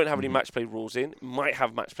 Hopefully, it won't have any match play rules in. It might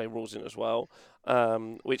have match play rules in as well,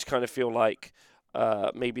 which kind of feel like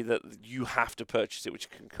maybe that you have to purchase it, which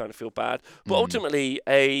can kind of feel bad. But ultimately,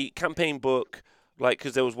 a campaign book, like,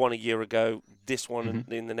 because there was one a year ago, this one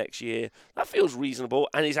in the next year, that feels reasonable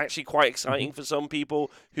and is actually quite exciting for some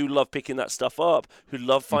people who love picking that stuff up, who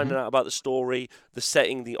love finding out about the story, the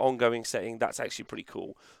setting, the ongoing setting. That's actually pretty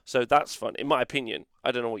cool. So that's fun, in my opinion.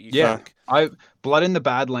 I don't know what you think. Blood in the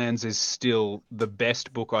Badlands is still the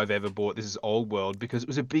best book I've ever bought. This is Old World because it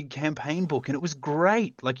was a big campaign book and it was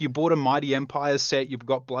great. Like, you bought a Mighty Empire set, you've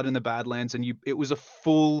got Blood in the Badlands, and it was a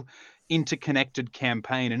full interconnected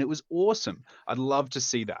campaign and it was awesome. I'd love to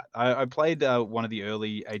see that. I played one of the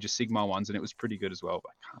early Age of Sigmar ones and it was pretty good as well, but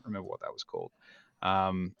I can't remember what that was called.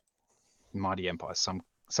 Mighty Empire,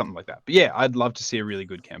 something like that. But yeah, I'd love to see a really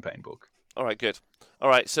good campaign book. All right, good. All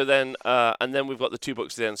right, so then, and then we've got the two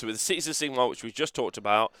books then. So with the Cities of Sigmar, which we just talked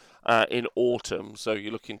about, in autumn, so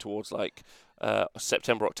you're looking towards like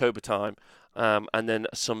September, October time, and then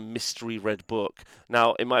some mystery red book.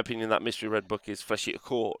 Now, in my opinion, that mystery red book is Flesh Eater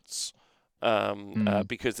Courts,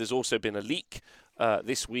 because there's also been a leak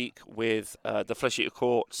this week with the Flesh Eater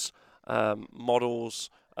Courts models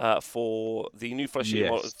for the new Flesh Eater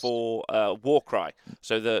model for Warcry.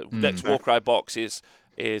 So the next Warcry box is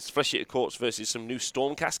Flesh Eater Courts versus some new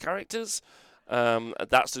Stormcast characters.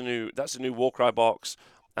 That's the new Warcry box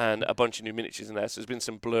and a bunch of new miniatures in there. So there's been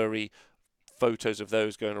some blurry photos of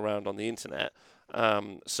those going around on the internet.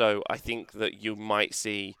 So I think that you might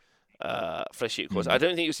see Flesh Eater Courts. I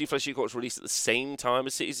don't think you'll see Flesh Eater Courts released at the same time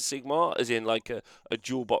as Cities of Sigmar, as in like a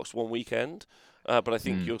dual box one weekend. But I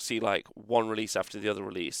think you'll see like one release after the other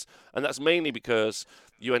release. And that's mainly because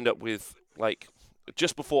you end up with like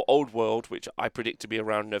just before Old World, which I predict to be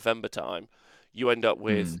around November time, you end up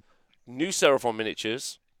with new Seraphon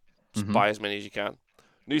miniatures, buy as many as you can.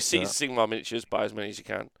 New Cities of Sigmar miniatures, buy as many as you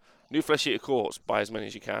can. New Flesh Eater Courts, buy as many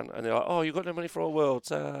as you can. And they're like, oh, you've got no money for Old World,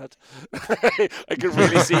 sad. I can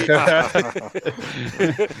really see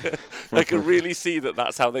I can really see that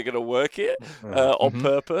that's how they're going to work it on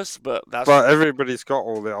purpose. But everybody's got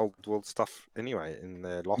all the Old World stuff anyway in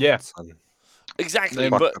their lofts. Yeah. Exactly,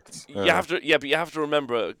 but you have to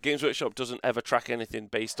remember, Games Workshop doesn't ever track anything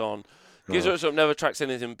based on. Games Workshop never tracks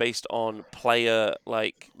anything based on player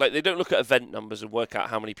like they don't look at event numbers and work out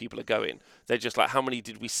how many people are going. They're just like, how many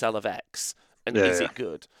did we sell of X, and is it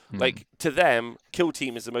good? Like, to them, Kill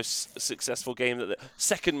Team is the most successful game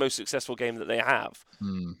second most successful game that they have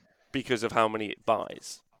because of how many it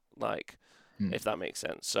buys. Like, if that makes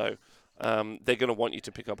sense. So they're going to want you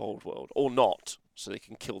to pick up Old World or not, so they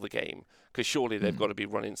can kill the game. Because surely they've got to be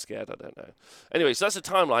running scared. I don't know. Anyway, so that's a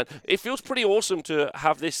timeline. It feels pretty awesome to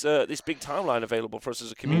have this this big timeline available for us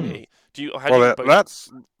as a community.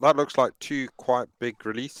 That looks like two quite big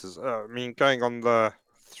releases. I mean, going on the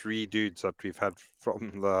 3 dudes that we've had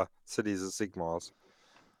from the Cities of Sigmars,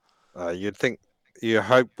 you'd think, you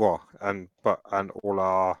hope, and all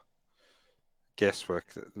our guesswork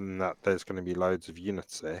that there's going to be loads of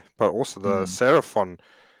units there, but also the Seraphon.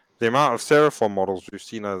 The amount of Seraphon models we've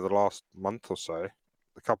seen over the last month or so,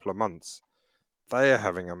 a couple of months, they are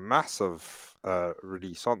having a massive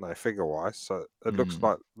release, aren't they, figure-wise? So it looks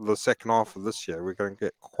like the second half of this year, we're going to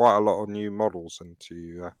get quite a lot of new models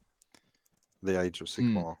into the Age of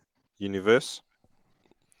Sigmar universe.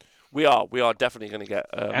 We are definitely going to get...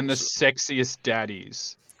 and the sexiest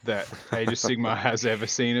daddies that Age of Sigmar has ever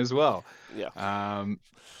seen as well. Yeah.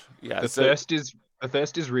 The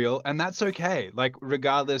thirst is real, and that's okay. Like,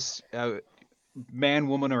 regardless, man,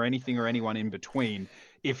 woman, or anything or anyone in between,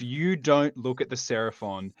 if you don't look at the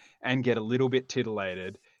Seraphon and get a little bit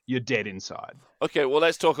titillated, you're dead inside. Okay, well,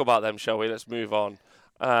 let's talk about them, shall we? Let's move on.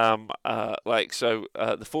 The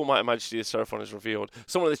full might and majesty of Seraphon is revealed.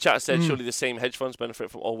 Someone in the chat said, surely the same hedge funds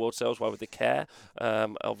benefit from Old World sales. Why would they care?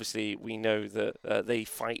 Obviously, we know that they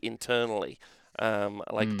fight internally,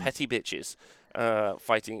 petty bitches.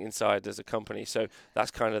 Fighting inside as a company, so that's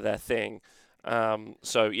kind of their thing. They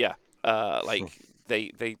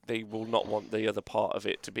will not want the other part of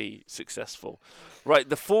it to be successful. Right,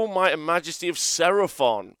 the full might and majesty of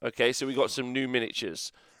Seraphon. Okay, so we got some new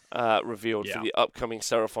miniatures revealed for the upcoming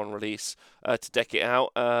Seraphon release to deck it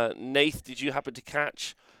out. Nath, did you happen to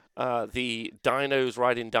catch the dinos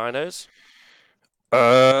riding dinos?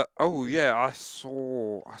 Oh yeah, I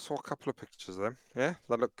saw a couple of pictures of them. Yeah,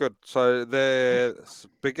 they look good. So they're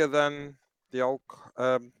bigger than the old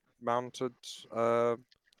mounted Saurus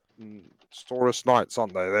Knights,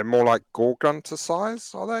 aren't they? They're more like Gorgunter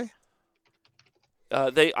size, are they?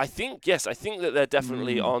 I think that they're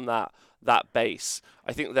definitely on that base.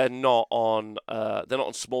 I think they're not on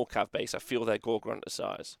small cav base. I feel they're Gorgrunter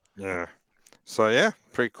size. Yeah. So yeah,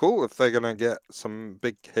 pretty cool if they're gonna get some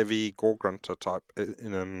big heavy Gorgrunter type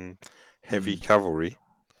in heavy cavalry.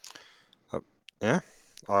 Yeah,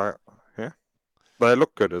 they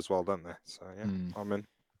look good as well, don't they? So yeah, I'm in.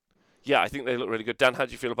 Yeah, I think they look really good. Dan, how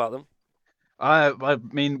do you feel about them? I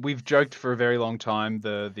mean, we've joked for a very long time.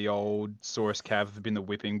 The old Saurus Cav have been the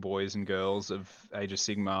whipping boys and girls of Age of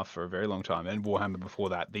Sigmar for a very long time, and Warhammer before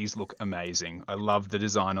that. These look amazing. I love the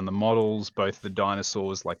design on the models, both the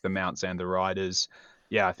dinosaurs, like the mounts and the riders.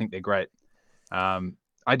 Yeah, I think they're great. One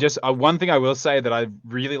thing I will say that I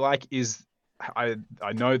really like is I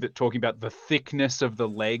know that talking about the thickness of the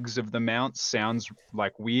legs of the mounts sounds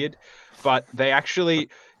like weird, but they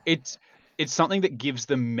actually it's something that gives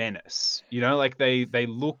them menace. You know, like they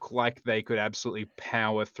look like they could absolutely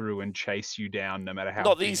power through and chase you down no matter how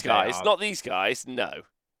Not big these they guys. are. Not these guys. No.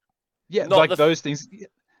 Yeah, Not like the those things. They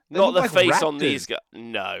not look the like face on raptors. these guys.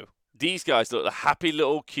 No. These guys look like happy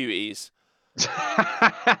little cuties.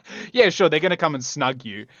 Yeah, sure, they're gonna come and snug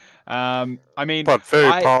you. I mean, But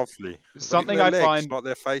very powerfully. something Look at I their legs, find not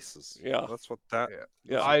their faces. Yeah. That's what that. Yeah. That's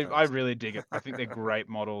Yeah. what I that really dig it. I think they're great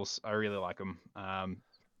models. I really like them. yeah.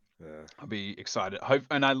 I'll be excited.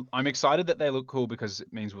 I'm excited that they look cool because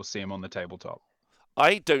it means we'll see them on the tabletop.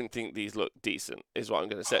 I don't think these look decent, is what I'm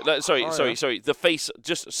going to say. No, sorry. The face,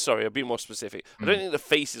 I'll be more specific. I don't think the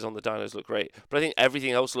faces on the dinos look great, but I think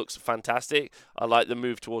everything else looks fantastic. I like the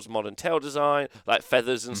move towards modern tail design, like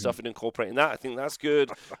feathers and stuff, and incorporating that. I think that's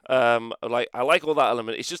good. I like all that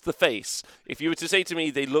element. It's just the face. If you were to say to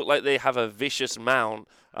me they look like they have a vicious mount,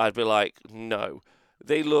 I'd be like, no.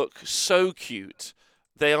 They look so cute.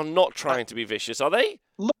 They are not trying to be vicious, are they?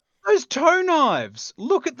 Those toe knives.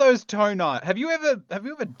 Look at those toe knives. Have you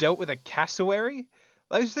ever dealt with a cassowary?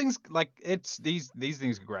 Those things, like, it's these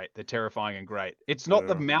things are great. They're terrifying and great. It's not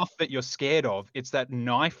the mouth that you're scared of. It's that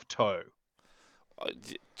knife toe.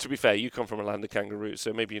 To be fair, you come from a land of kangaroos,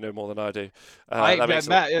 so maybe you know more than I do.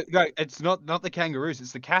 It's not the kangaroos.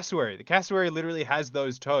 It's the cassowary. The cassowary literally has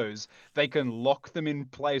those toes. They can lock them in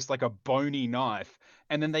place like a bony knife,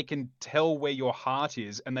 and then they can tell where your heart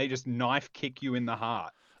is, and they just knife kick you in the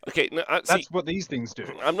heart. Okay, no, That's what these things do.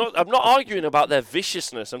 I'm not arguing about their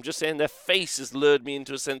viciousness. I'm just saying their face has lured me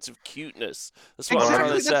into a sense of cuteness. That's what I'm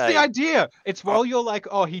trying to say. That's the idea. It's while you're like,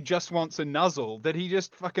 oh, he just wants a nuzzle, that he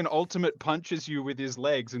just fucking ultimate punches you with his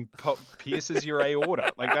legs and pierces your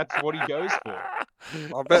aorta. Like, that's what he goes for.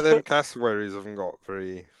 I bet them cassowaries haven't got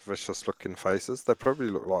very vicious looking faces. They probably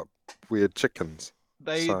look like weird chickens.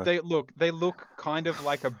 They look kind of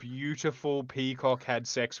like a beautiful peacock had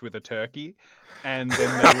sex with a turkey, and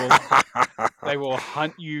then they will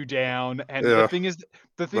hunt you down. And the thing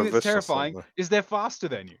that's terrifying is they're faster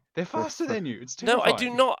than you. They're faster than you. It's terrifying. No, I do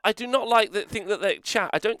not. I do not like that. Think that they're chat.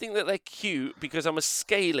 I don't think that they're cute because I'm a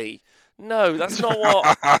scaly. No, that's not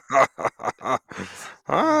what.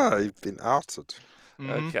 You've been outed.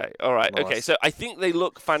 Okay, all right. Nice. Okay, so I think they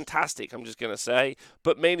look fantastic, I'm just going to say,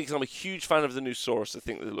 but mainly because I'm a huge fan of the new Saurus. I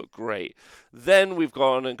think they look great. Then we've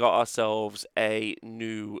gone and got ourselves a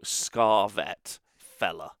new Scarvet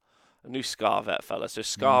fella. So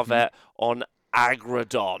Scarvet on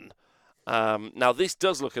Agrodon. Now, this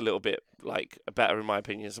does look a little bit like better, in my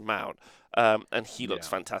opinion, as a mount. And he looks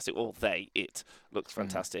fantastic. Well, it looks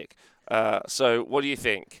fantastic. So what do you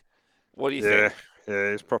think? What do you think?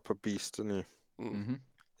 Yeah, he's proper beast, isn't he? Mm-hmm.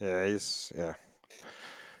 Yeah,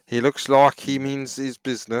 he looks like he means his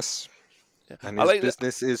business, and his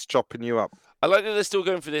business is chopping you up. I like that they're still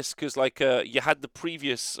going for this because, like, you had the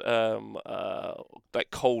previous, cold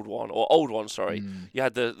one or old one. Sorry, you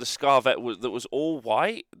had the Scarvet that was all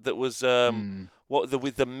white. That was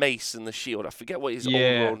with the mace and the shield. I forget what his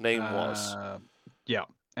overall name was. Yeah.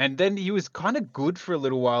 And then he was kind of good for a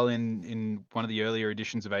little while in one of the earlier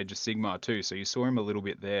editions of Age of Sigmar too. So you saw him a little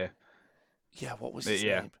bit there. Yeah, what was his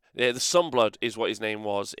name? Yeah, the Sunblood is what his name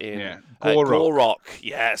was in Gorok.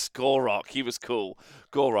 Yes, Gorok. He was cool.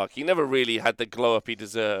 Gorok. He never really had the glow up he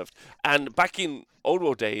deserved. And back in Old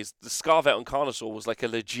World days, the Scarvet on Carnosaur was like a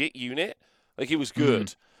legit unit. Like, he was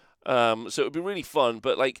good. So it would be really fun.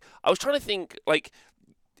 But, like, I was trying to think, like,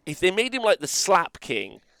 if they made him like the Slap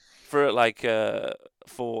King for, like,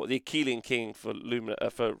 for the Achillean King for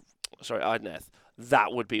Idneth,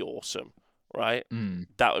 that would be awesome. Right?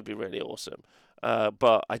 That would be really awesome.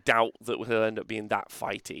 But I doubt that he'll end up being that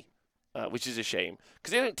fighty. which is a shame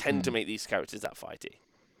because they don't tend to make these characters that fighty.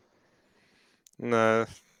 No,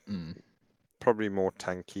 probably more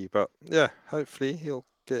tanky, but yeah, hopefully he'll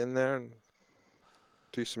get in there and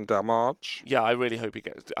do some damage. Yeah, I really hope he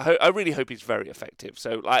gets. I really hope he's very effective.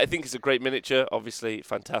 So I think it's a great miniature. Obviously,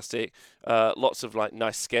 fantastic. Lots of like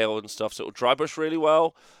nice scale and stuff. So it'll dry brush really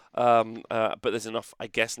well. But there's enough, I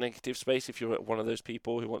guess, negative space if you're one of those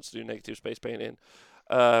people who wants to do negative space painting.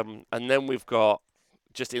 And then we've got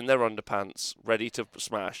just in their underpants, ready to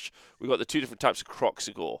smash. We've got the two different types of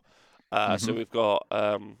Croxigore. So we've got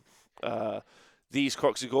these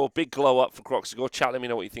Croxigore, big glow up for Croxigore. Chat, let me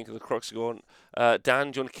know what you think of the Croxigore.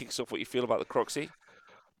 Dan, do you want to kick us off what you feel about the Croxy?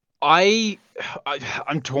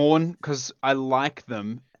 I'm torn because I like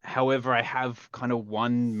them. However, I have kind of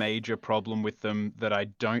one major problem with them that I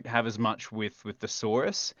don't have as much with the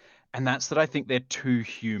Saurus, and that's that I think they're too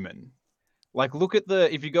human. Like, look at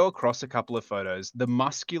if you go across a couple of photos, the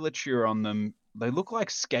musculature on them, they look like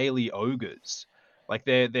scaly ogres. Like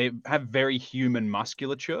they have very human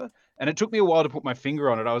musculature. And it took me a while to put my finger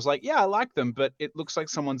on it. I was like, yeah, I like them, but it looks like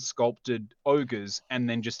someone sculpted ogres and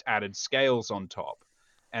then just added scales on top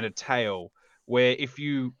and a tail. Where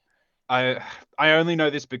I only know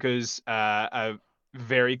this because a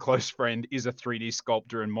very close friend is a 3D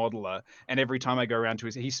sculptor and modeler, and every time I go around to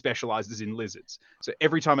he specializes in lizards. So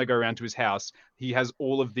every time I go around to his house, he has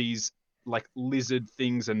all of these like lizard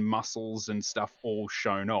things and muscles and stuff all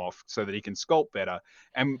shown off so that he can sculpt better.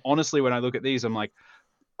 And honestly, when I look at these, I'm like,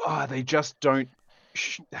 oh, they just don't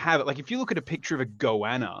have it. Like if you look at a picture of a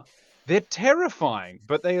goanna, they're terrifying,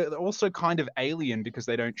 but they're also kind of alien because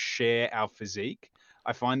they don't share our physique.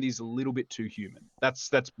 I find these a little bit too human.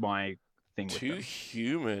 That's my thing with Too them.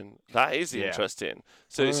 human. That is Yeah. interesting.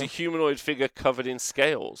 So it's a humanoid figure covered in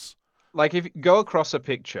scales. Like if you go across a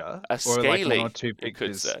picture A or like one scaly, or two you could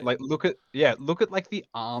pictures, say. like look at like the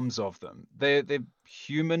arms of them. They're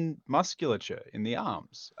human musculature in the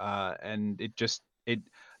arms, and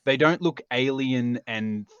they don't look alien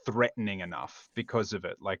and threatening enough because of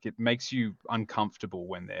it. Like it makes you uncomfortable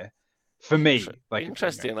when they're. For me, like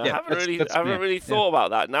Interesting. I yeah, haven't really thought about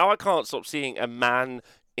that. Now I can't stop seeing a man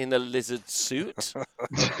in a lizard suit.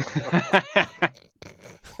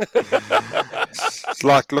 It's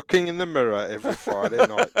like looking in the mirror every Friday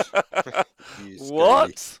night.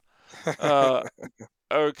 What?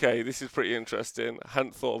 Okay, this is pretty interesting. I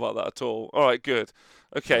hadn't thought about that at all. All right, good.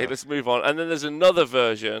 Okay, let's move on. And then there's another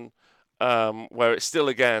version where it's still,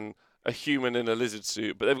 again, a human in a lizard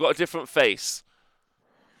suit, but they've got a different face.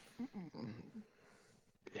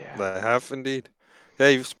 Yeah. They have indeed. Yeah,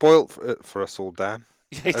 you've spoiled it for us all, Dan.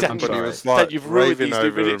 Everybody was like, Dan, you've ruined these new raving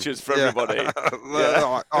over miniatures for everybody. They're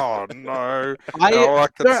like, oh no! I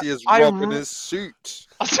can see is Rob in his suit.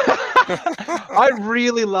 I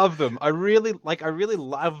really love them. I really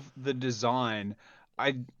love the design.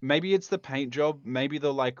 Maybe it's the paint job. Maybe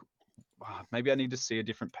they're like, maybe I need to see a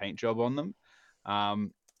different paint job on them.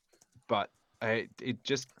 But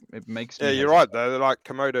it makes me. Yeah, you're right though. They're like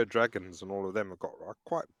Komodo dragons, and all of them have got like,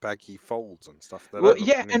 quite baggy folds and stuff. Well,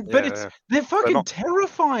 yeah, they're fucking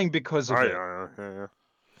terrifying because of it. Yeah.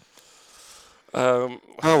 Oh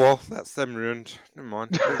well, that's them ruined. Never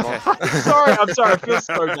mind. I'm sorry. I feel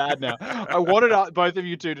so bad now. I wanted both of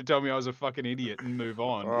you two to tell me I was a fucking idiot and move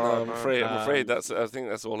on. I'm afraid I think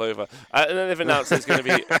that's all over. And then they've announced there's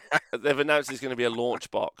going to be a launch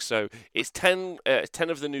box. So it's 10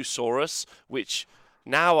 of the new Saurus, which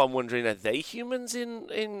now I'm wondering, are they humans in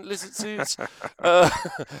lizard suits?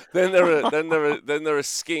 Then there are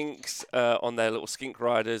skinks on their little skink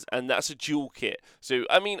riders, and that's a dual kit. So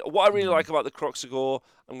I mean, what I really like about the Croxigore,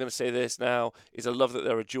 I'm going to say this now, is I love that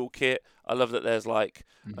they're a dual kit. I love that there's like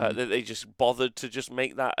that they just bothered to just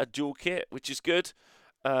make that a dual kit, which is good.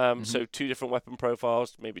 So two different weapon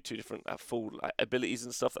profiles, maybe two different full abilities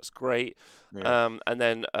and stuff. That's great. Yeah. And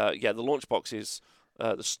then the launch box is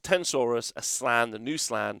the 10 Saurus, a Slan, the new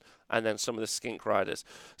Slan, and then some of the Skink Riders.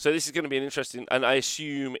 So this is going to be an interesting, and I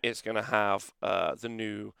assume it's going to have the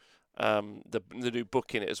new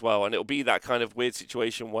book in it as well, and it'll be that kind of weird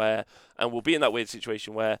situation where, and we'll be in that weird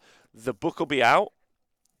situation where the book will be out,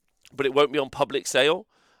 but it won't be on public sale.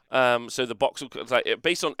 So the box will,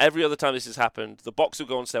 based on every other time this has happened, the box will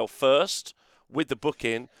go on sale first with the book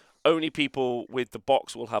in. Only people with the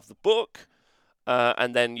box will have the book.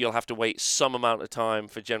 And then you'll have to wait some amount of time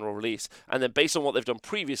for general release. And then based on what they've done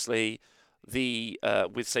previously,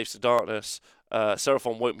 with Saves to Darkness,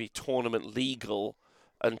 Seraphon won't be tournament legal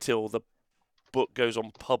until the book goes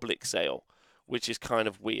on public sale, which is kind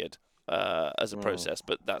of weird as a process.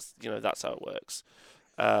 But that's how it works.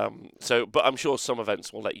 But I'm sure some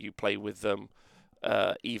events will let you play with them,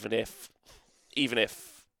 even if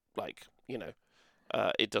like,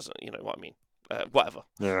 it doesn't, you know what I mean. Whatever.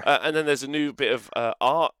 Yeah. And then there's a new bit of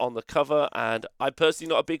art on the cover, and I'm personally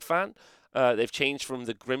not a big fan. They've changed from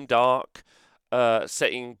the grimdark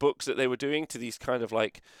setting books that they were doing to these kind of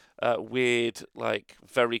like weird, like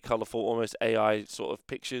very colourful, almost AI sort of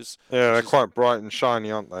pictures. Yeah, they're quite bright and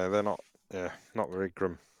shiny, aren't they? They're not, not very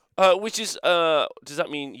grim. Which is, does that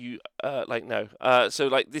mean you like no? So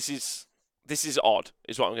like this is odd,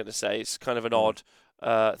 is what I'm going to say. It's kind of an odd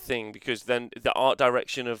thing, because then the art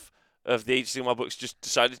direction of the Age of Sigmar books just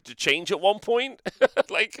decided to change at one point,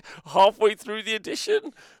 like halfway through the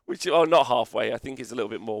edition, which, not halfway, I think is a little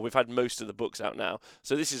bit more. We've had most of the books out now,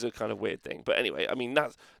 so this is a kind of weird thing. But anyway, I mean,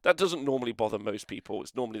 that doesn't normally bother most people.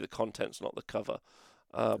 It's normally the contents, not the cover.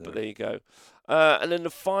 But there you go. And then the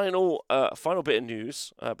final bit of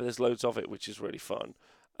news, but there's loads of it, which is really fun,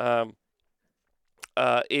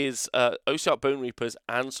 is Ossiarch Bone Reapers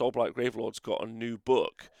and Soulblight Gravelords got a new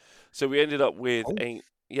book. So we ended up with a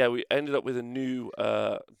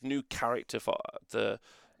new character for the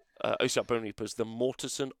Ossiarch Bone Reapers, the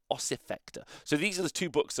Mortison Ossifector. So these are the two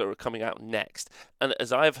books that are coming out next. And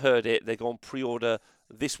as I've heard it, they're going pre-order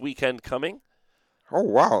this weekend coming. Oh,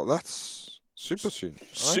 wow. That's super soon.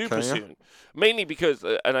 Super soon. Mainly because,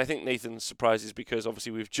 and I think Nathan's surprise is because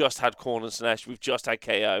obviously we've just had Khorne and Slanesh, we've just had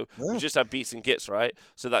KO, we've just had Beasts and Gits, right?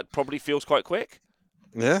 So that probably feels quite quick.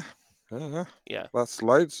 Yeah. That's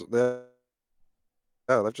loads there.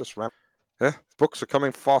 Yeah, they've just ramped. Yeah, books are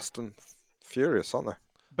coming fast and furious, aren't they?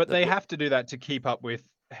 But they have to do that to keep up with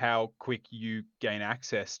how quick you gain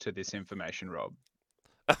access to this information, Rob.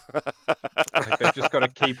 Like they've just got to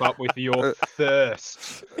keep up with your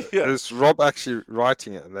thirst. Yeah. Is Rob actually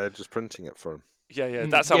writing it and they're just printing it for him? Yeah.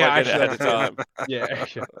 That's how I get it ahead of time. Yeah.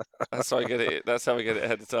 That's how I get it. That's how I get it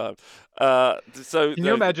ahead of time. So can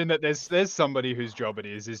you imagine that there's somebody whose job it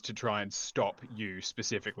is to try and stop you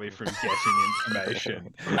specifically from getting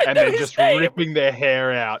information, and they're just ripping their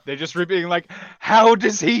hair out. They're just ripping like, how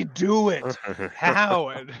does he do it? How?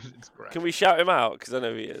 It's great. Can we shout him out? Because I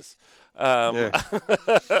know he is.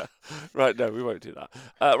 Right, no, we won't do that.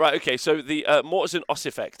 Right, okay. So the Mortison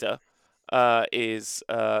Ossifector is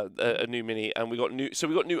a new mini, and we got new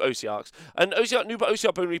Ossiarchs, and new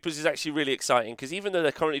Ossiarch Bone Reapers is actually really exciting, because even though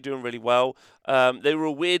they're currently doing really well, they were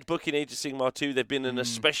a weird book in Age of Sigmar 2. They've been an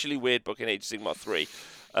especially weird book in Age of Sigmar 3.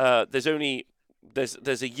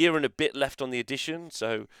 There's a year and a bit left on the edition,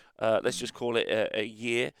 so let's just call it a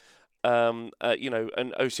year. And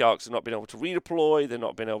Ossiarchs have not been able to redeploy. They've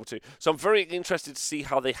not been able to. So I'm very interested to see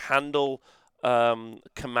how they handle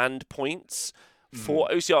command points for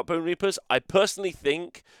Ossiarch Bone Reapers. I personally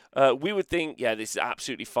think we would think, this is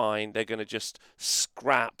absolutely fine. They're going to just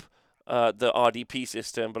scrap the RDP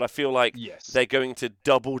system, but I feel like they're going to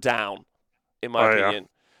double down, in my opinion. Yeah.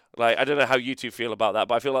 Like, I don't know how you two feel about that,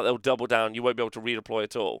 but I feel like they'll double down. You won't be able to redeploy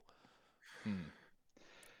at all.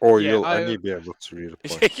 Or you'll only be able to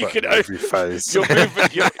redeploy you can every phase. Your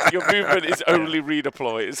movement is only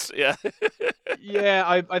redeploys. Yeah.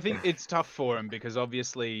 Yeah, I think it's tough for them, because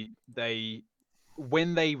obviously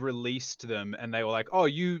when they released them and they were like, oh,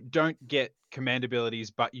 you don't get command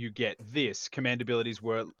abilities, but you get this. Command abilities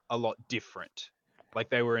were a lot different. Like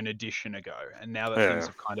they were an edition ago. And now that things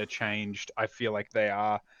have kind of changed, I feel like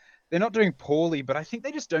they're not doing poorly, but I think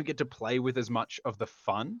they just don't get to play with as much of the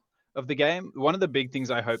fun of the game. One of the big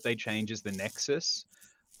things I hope they change is the Nexus.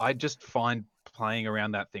 I just find playing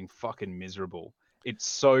around that thing fucking miserable. It's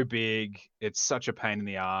so big. It's such a pain in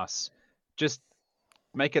the ass. Just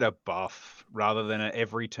make it a buff rather than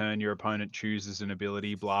every turn your opponent chooses an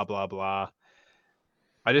ability, blah, blah, blah.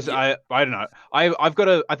 I don't know. I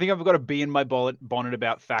think I've got to be in my bonnet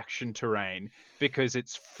about faction terrain, because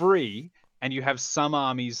it's free. And you have some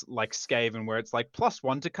armies like Skaven where it's like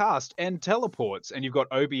 +1 to cast and teleports. And you've got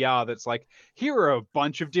OBR that's like, here are a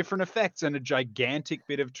bunch of different effects and a gigantic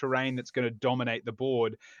bit of terrain that's going to dominate the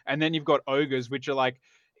board. And then you've got Ogres, which are like,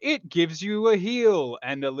 it gives you a heal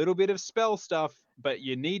and a little bit of spell stuff, but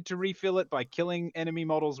you need to refill it by killing enemy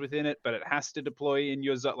models within it, but it has to deploy in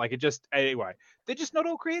your zone. Like, anyway, they're just not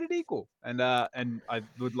all created equal. And I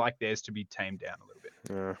would like theirs to be tamed down a little bit.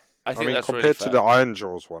 Yeah. I think that's compared really to the Iron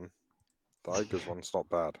Jaws one, the Ogres one's not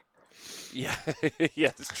bad. Yeah,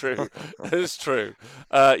 yeah, it's true. It's true.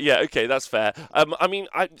 Okay, that's fair.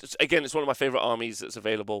 Again, it's one of my favorite armies that's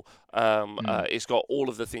available. It's got all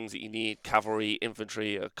of the things that you need: cavalry,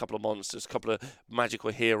 infantry, a couple of monsters, a couple of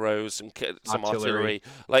magical heroes, and some artillery.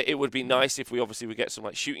 Like, it would be nice if we obviously would get some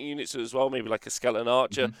like shooting units as well, maybe like a skeleton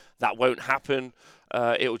archer. That won't happen.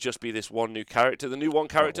 It will just be this one new character. The new one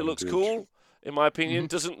character looks cool, in my opinion.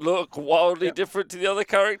 Doesn't look wildly different to the other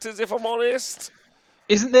characters, if I'm honest.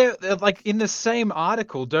 Isn't there like in the same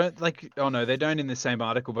article? Oh no, they don't in the same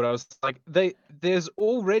article. But I was like, there's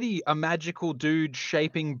already a magical dude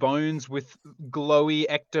shaping bones with glowy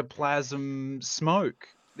ectoplasm smoke.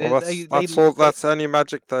 Well, that's all. That's any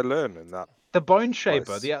magic they learn in that the bone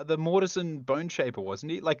shaper, place. the Mortison bone shaper,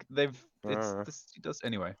 wasn't he? Like he does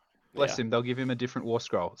anyway. Bless him. They'll give him a different war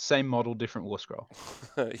scroll. Same model, different war scroll.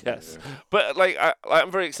 Yes, but like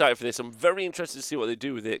I'm very excited for this. I'm very interested to see what they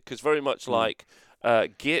do with it because very much like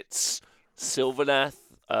Gitz, Sylvaneth,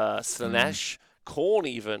 Slanesh, Khorne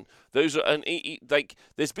even. Those are like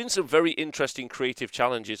there's been some very interesting creative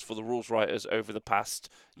challenges for the rules writers over the past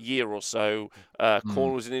year or so.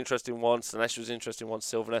 Khorne was an interesting one, Slanesh was an interesting one,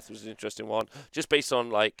 Sylvaneth was an interesting one, just based on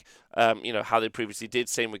like how they previously did.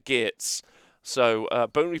 Same with Gitz. So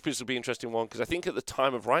Bone Reapers will be an interesting one because I think at the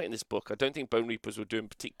time of writing this book, I don't think Bone Reapers were doing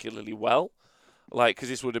particularly well. Like, because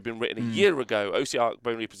this would have been written a year ago. OCR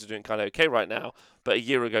Bone Reapers are doing kind of okay right now, but a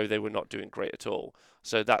year ago they were not doing great at all.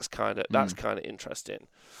 So that's kind of interesting.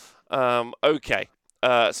 Okay,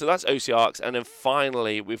 so that's OCRs, and then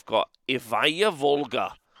finally we've got Ivaya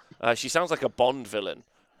Volga. She sounds like a Bond villain,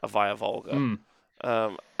 Ivaya Volga.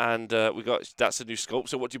 And we got that's a new sculpt.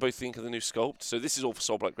 So what do you both think of the new sculpt? So this is all for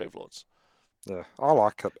Soulblight Gravelords. Yeah, I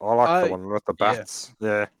like it. I like the one with the bats.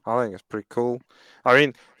 Yeah, I think it's pretty cool. I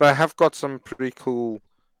mean, they have got some pretty cool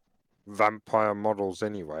vampire models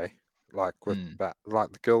anyway. Like with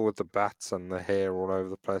like the girl with the bats and the hair all over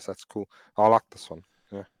the place. That's cool. I like this one.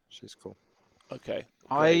 Yeah, she's cool. Okay.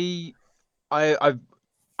 Great. I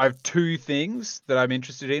have two things that I'm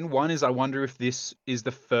interested in. One is I wonder if this is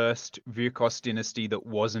the first Virkos dynasty that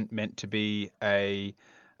wasn't meant to be a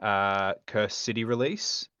Cursed City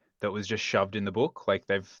release that was just shoved in the book. Like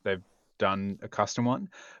they've done a custom one.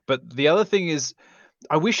 But the other thing is,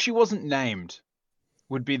 I wish she wasn't named.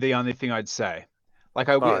 Would be the only thing I'd say. Like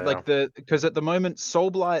because at the moment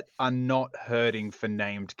Soulblight are not hurting for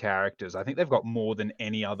named characters. I think they've got more than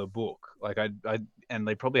any other book. Like and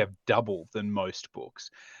they probably have double than most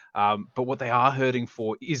books. But what they are hurting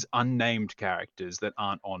for is unnamed characters that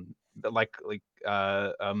aren't on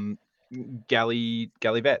galley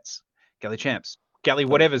vets, galley champs, galley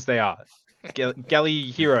whatevers they are, galley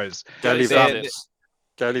heroes. Galley vamps.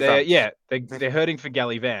 They're hurting for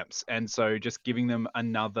galley vamps, and so just giving them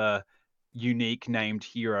another unique named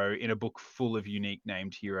hero in a book full of unique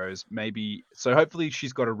named heroes, maybe. So hopefully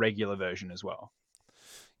she's got a regular version as well.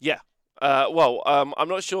 Yeah. I'm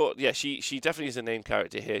not sure. Yeah, she definitely is a named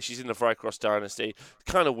character here. She's in the Vrykros dynasty.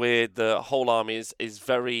 Kind of weird. The whole army is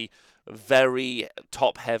very, very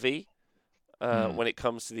top heavy when it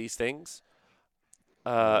comes to these things.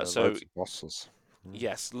 Loads of bosses.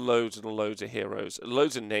 Yes, loads and loads of heroes,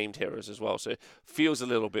 loads of named heroes as well. So it feels a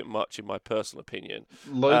little bit much, in my personal opinion.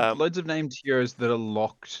 Loads of named heroes that are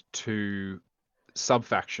locked to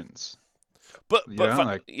sub-factions. But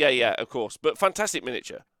of course. But fantastic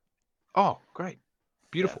miniature. Oh, great.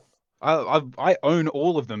 Beautiful. Yeah. I own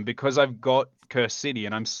all of them because I've got Cursed City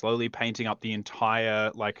and I'm slowly painting up the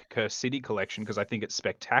entire Cursed City collection because I think it's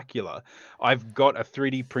spectacular. I've got a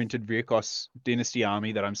 3D printed Virkos Dynasty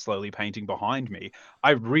army that I'm slowly painting behind me.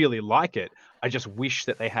 I really like it. I just wish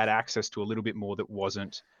that they had access to a little bit more that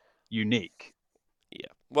wasn't unique. Yeah.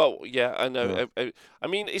 Well, yeah, I know. Yeah. I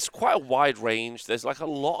mean, it's quite a wide range. There's a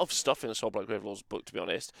lot of stuff in the Soulblight Gravelords book, to be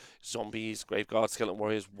honest. Zombies, Graveguards, Skeleton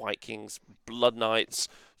Warriors, White Kings, Blood Knights,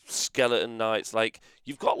 Skeleton Knights.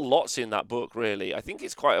 You've got lots in that book, really. I think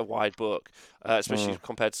it's quite a wide book, especially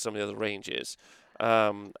compared to some of the other ranges.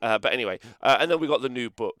 But anyway, and then we got the new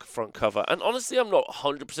book front cover. And honestly, I'm not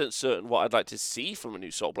 100% certain what I'd like to see from a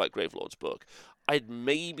new Soulblight Gravelords book. I'd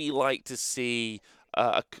maybe like to see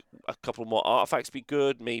a couple more artifacts be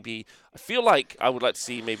good. Maybe I feel like I would like to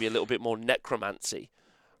see maybe a little bit more necromancy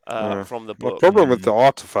from the book. The problem with the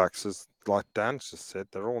artifacts is, like Dan just said,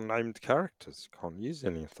 they're all named characters. Can't use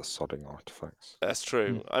any of the sodding artifacts. That's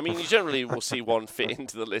true. I mean, you generally will see one fit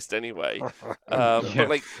into the list anyway. But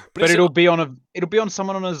it'll be on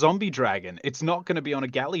someone on a zombie dragon. It's not going to be on a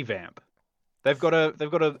galley vamp. They've got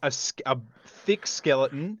a thick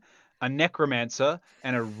skeleton, a necromancer,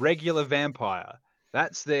 and a regular vampire.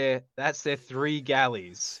 That's their 3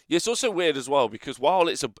 galleys. Yeah, it's also weird as well because while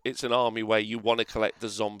it's an army where you want to collect the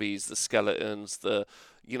zombies, the skeletons, the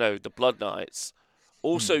blood knights,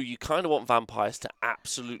 also you kind of want vampires to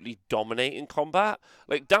absolutely dominate in combat.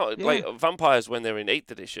 Like vampires when they're in 8th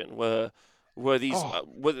edition were these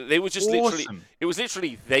they were just awesome. literally, it was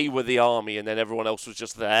literally they were the army and then everyone else was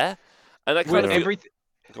just there. And I kind of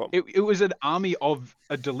Go on. it was an army of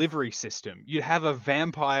a delivery system. You'd have a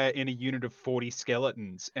vampire in a unit of 40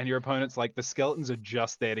 skeletons, and your opponent's like, the skeletons are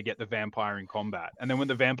just there to get the vampire in combat. And then when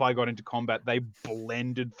the vampire got into combat, they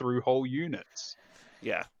blended through whole units.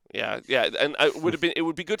 Yeah, and it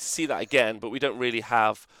would be good to see that again, but we don't really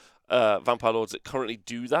have vampire lords that currently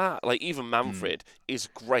do that. Like even Manfred is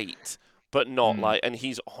great, but not like, and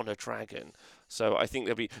he's on a dragon. So I think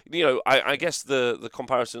there'll be, I guess the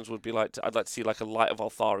comparisons would be like, I'd like to see like a Light of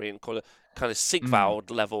Altharian kind of Sigvald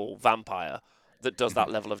level vampire that does that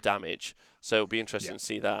level of damage. So it'll be interesting to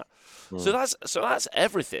see that. So that's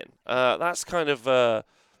everything. That's kind of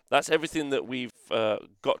that's everything that we've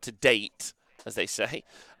got to date, as they say,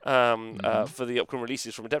 for the upcoming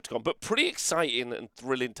releases from Adepticon. But pretty exciting and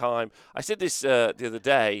thrilling time. I said this the other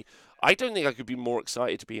day. I don't think I could be more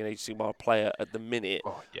excited to be an Age of Sigmar player at the minute.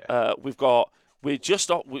 Oh, yeah. We've just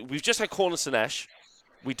had Khorne and Sinesh.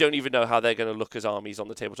 We don't even know how they're going to look as armies on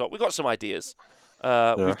the tabletop. We've got some ideas.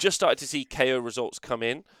 We've just started to see KO results come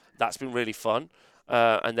in. That's been really fun.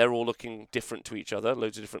 And they're all looking different to each other.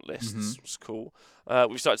 Loads of different lists. It's cool.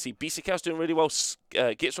 We've started to see Beast of Chaos doing really well.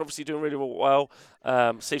 Gits are obviously doing really well.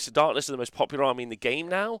 Saves of Darkness are the most popular army in the game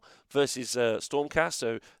now versus Stormcast,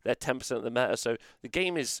 so they're 10% of the meta. So the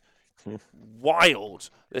game is wild.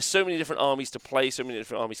 There's so many different armies to play, so many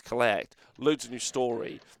different armies to collect, loads of new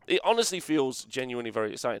story. It honestly feels genuinely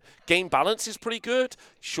very exciting. Game balance is pretty good.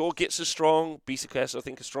 Sure, Gits are strong. Beast of Chaos, I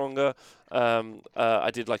think, are stronger. I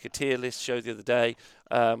did like a tier list show the other day,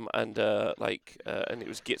 and it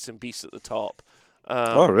was Gits and Beasts at the top.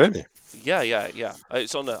 Oh, really? Yeah.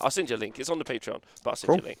 It's on I'll send you a link. It's on the Patreon, but I'll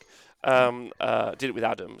send you a link. Did it with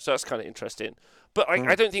Adam, so that's kind of interesting. But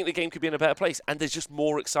I don't think the game could be in a better place, and there's just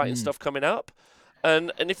more exciting stuff coming up.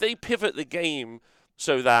 And if they pivot the game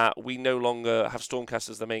so that we no longer have Stormcast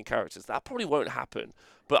as the main characters, that probably won't happen.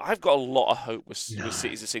 But I've got a lot of hope with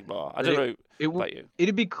Cities of Sigmar. I don't know about you.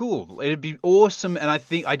 It'd be cool. It'd be awesome, and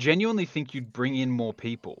I genuinely think you'd bring in more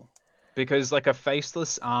people. Because like a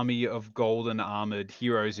faceless army of golden armored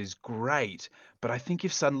heroes is great, but I think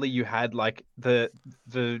if suddenly you had like the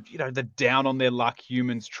down on their luck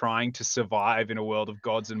humans trying to survive in a world of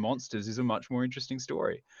gods and monsters is a much more interesting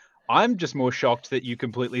story. I'm just more shocked that you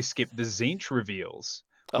completely skipped the Tzeentch reveals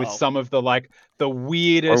with some of the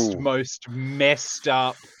weirdest, most messed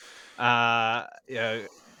up, Cronenberg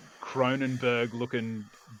looking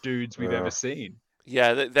dudes we've ever seen.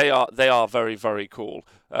 Yeah, they are very, very cool.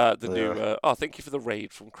 New thank you for the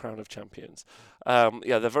raid from Crown of Champions.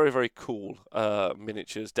 They're very, very cool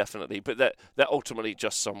miniatures, definitely. But they're ultimately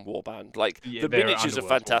just some warband. The miniatures are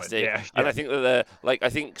fantastic, and I think that they're I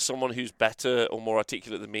think someone who's better or more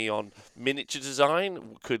articulate than me on miniature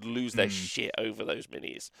design could lose their shit over those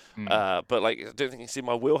minis. But I don't think it's in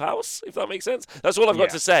my wheelhouse, if that makes sense. That's all I've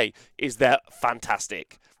got to say. Is they're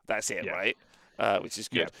fantastic. That's it, right? Which is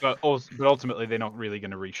good. Yeah, but ultimately they're not really going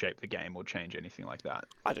to reshape the game or change anything like that.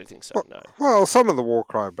 I don't think so, no. Well, some of the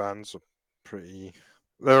Warcry bands are pretty...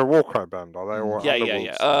 They're a Warcry band, are they? Or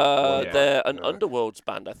yeah. They're an Underworlds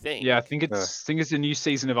band, I think. Yeah, I think it's a new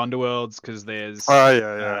season of Underworlds because there's...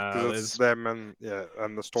 Because it's them and the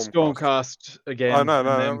Stormcast again. Oh, no,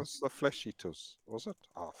 that was the Flesh Eaters, was it?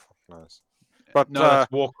 Oh, fuck knows. But, no,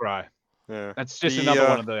 that's Warcry. Yeah. That's just another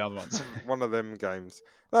one of the other ones. One of them games.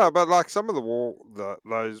 No, but some of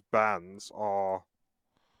those bands are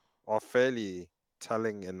fairly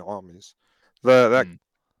telling in armies. That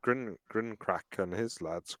Grincrack and his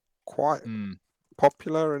lads quite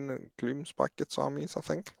popular in Gloomspike's armies, I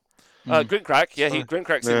think. Grincrack,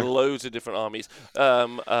 Grincrack's in loads of different armies.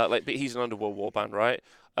 But he's an Underworld warband, right?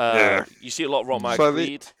 You see a lot of Romag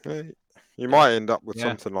Creed. You might end up with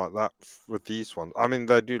something like that with these ones. I mean,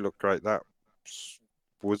 they do look great. That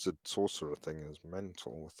wizard sorcerer thing is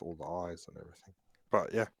mental with all the eyes and everything.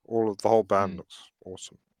 But yeah, the whole band looks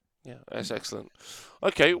awesome. Yeah, that's excellent.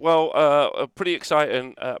 Okay, well, pretty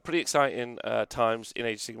exciting times in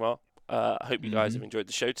Age of Sigmar. I hope you guys have enjoyed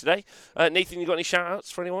the show today. Nathan, you got any shout outs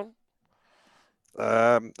for anyone?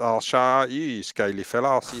 I'll shout out you scaly fella.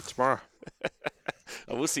 I'll see you tomorrow.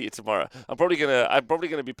 I will see you tomorrow. I'm probably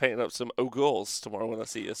gonna be painting up some ogres tomorrow when I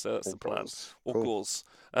see you. So that's the plan. Ogres.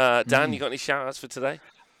 Dan, you got any shout outs for today?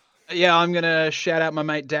 Yeah, I'm gonna shout out my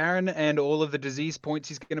mate Darren and all of the disease points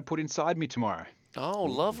he's gonna put inside me tomorrow. Oh,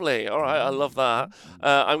 lovely. All right, I love that.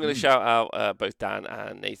 I'm going to shout out both Dan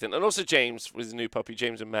and Nathan, and also James with his new puppy,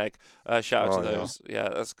 James and Meg. Shout out to those. Yeah,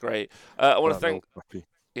 that's great. I want to thank...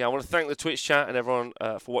 Yeah, I want to thank the Twitch chat and everyone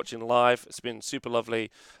for watching live. It's been super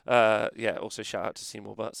lovely. Also shout out to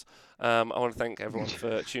Seymour Butts. I want to thank everyone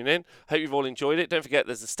for tuning in. Hope you've all enjoyed it. Don't forget,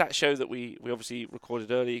 there's a stat show that we obviously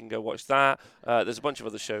recorded earlier. You can go watch that. There's a bunch of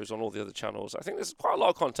other shows on all the other channels. I think there's quite a lot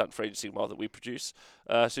of content for Age of Sigmar that we produce.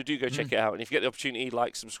 So do go check it out. And if you get the opportunity,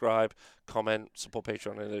 like, subscribe, comment, support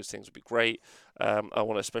Patreon, and those things would be great. I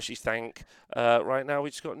want to especially thank, right now we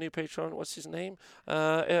just got a new Patreon. What's his name?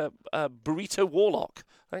 Burrito Warlock.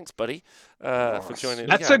 Thanks, buddy, for joining.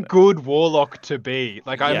 That's a good warlock to be.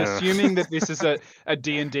 Like, I'm Yeah. assuming that this is a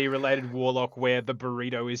D&D related warlock where the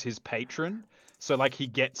burrito is his patron. So, like, he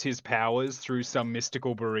gets his powers through some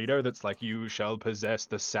mystical burrito that's like, you shall possess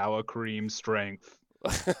the sour cream strength.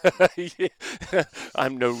 Yeah.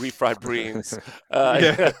 I'm no refried beans.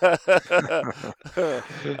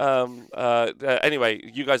 Anyway,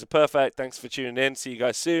 you guys are perfect. Thanks for tuning in. See you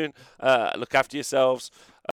guys soon. Look after yourselves.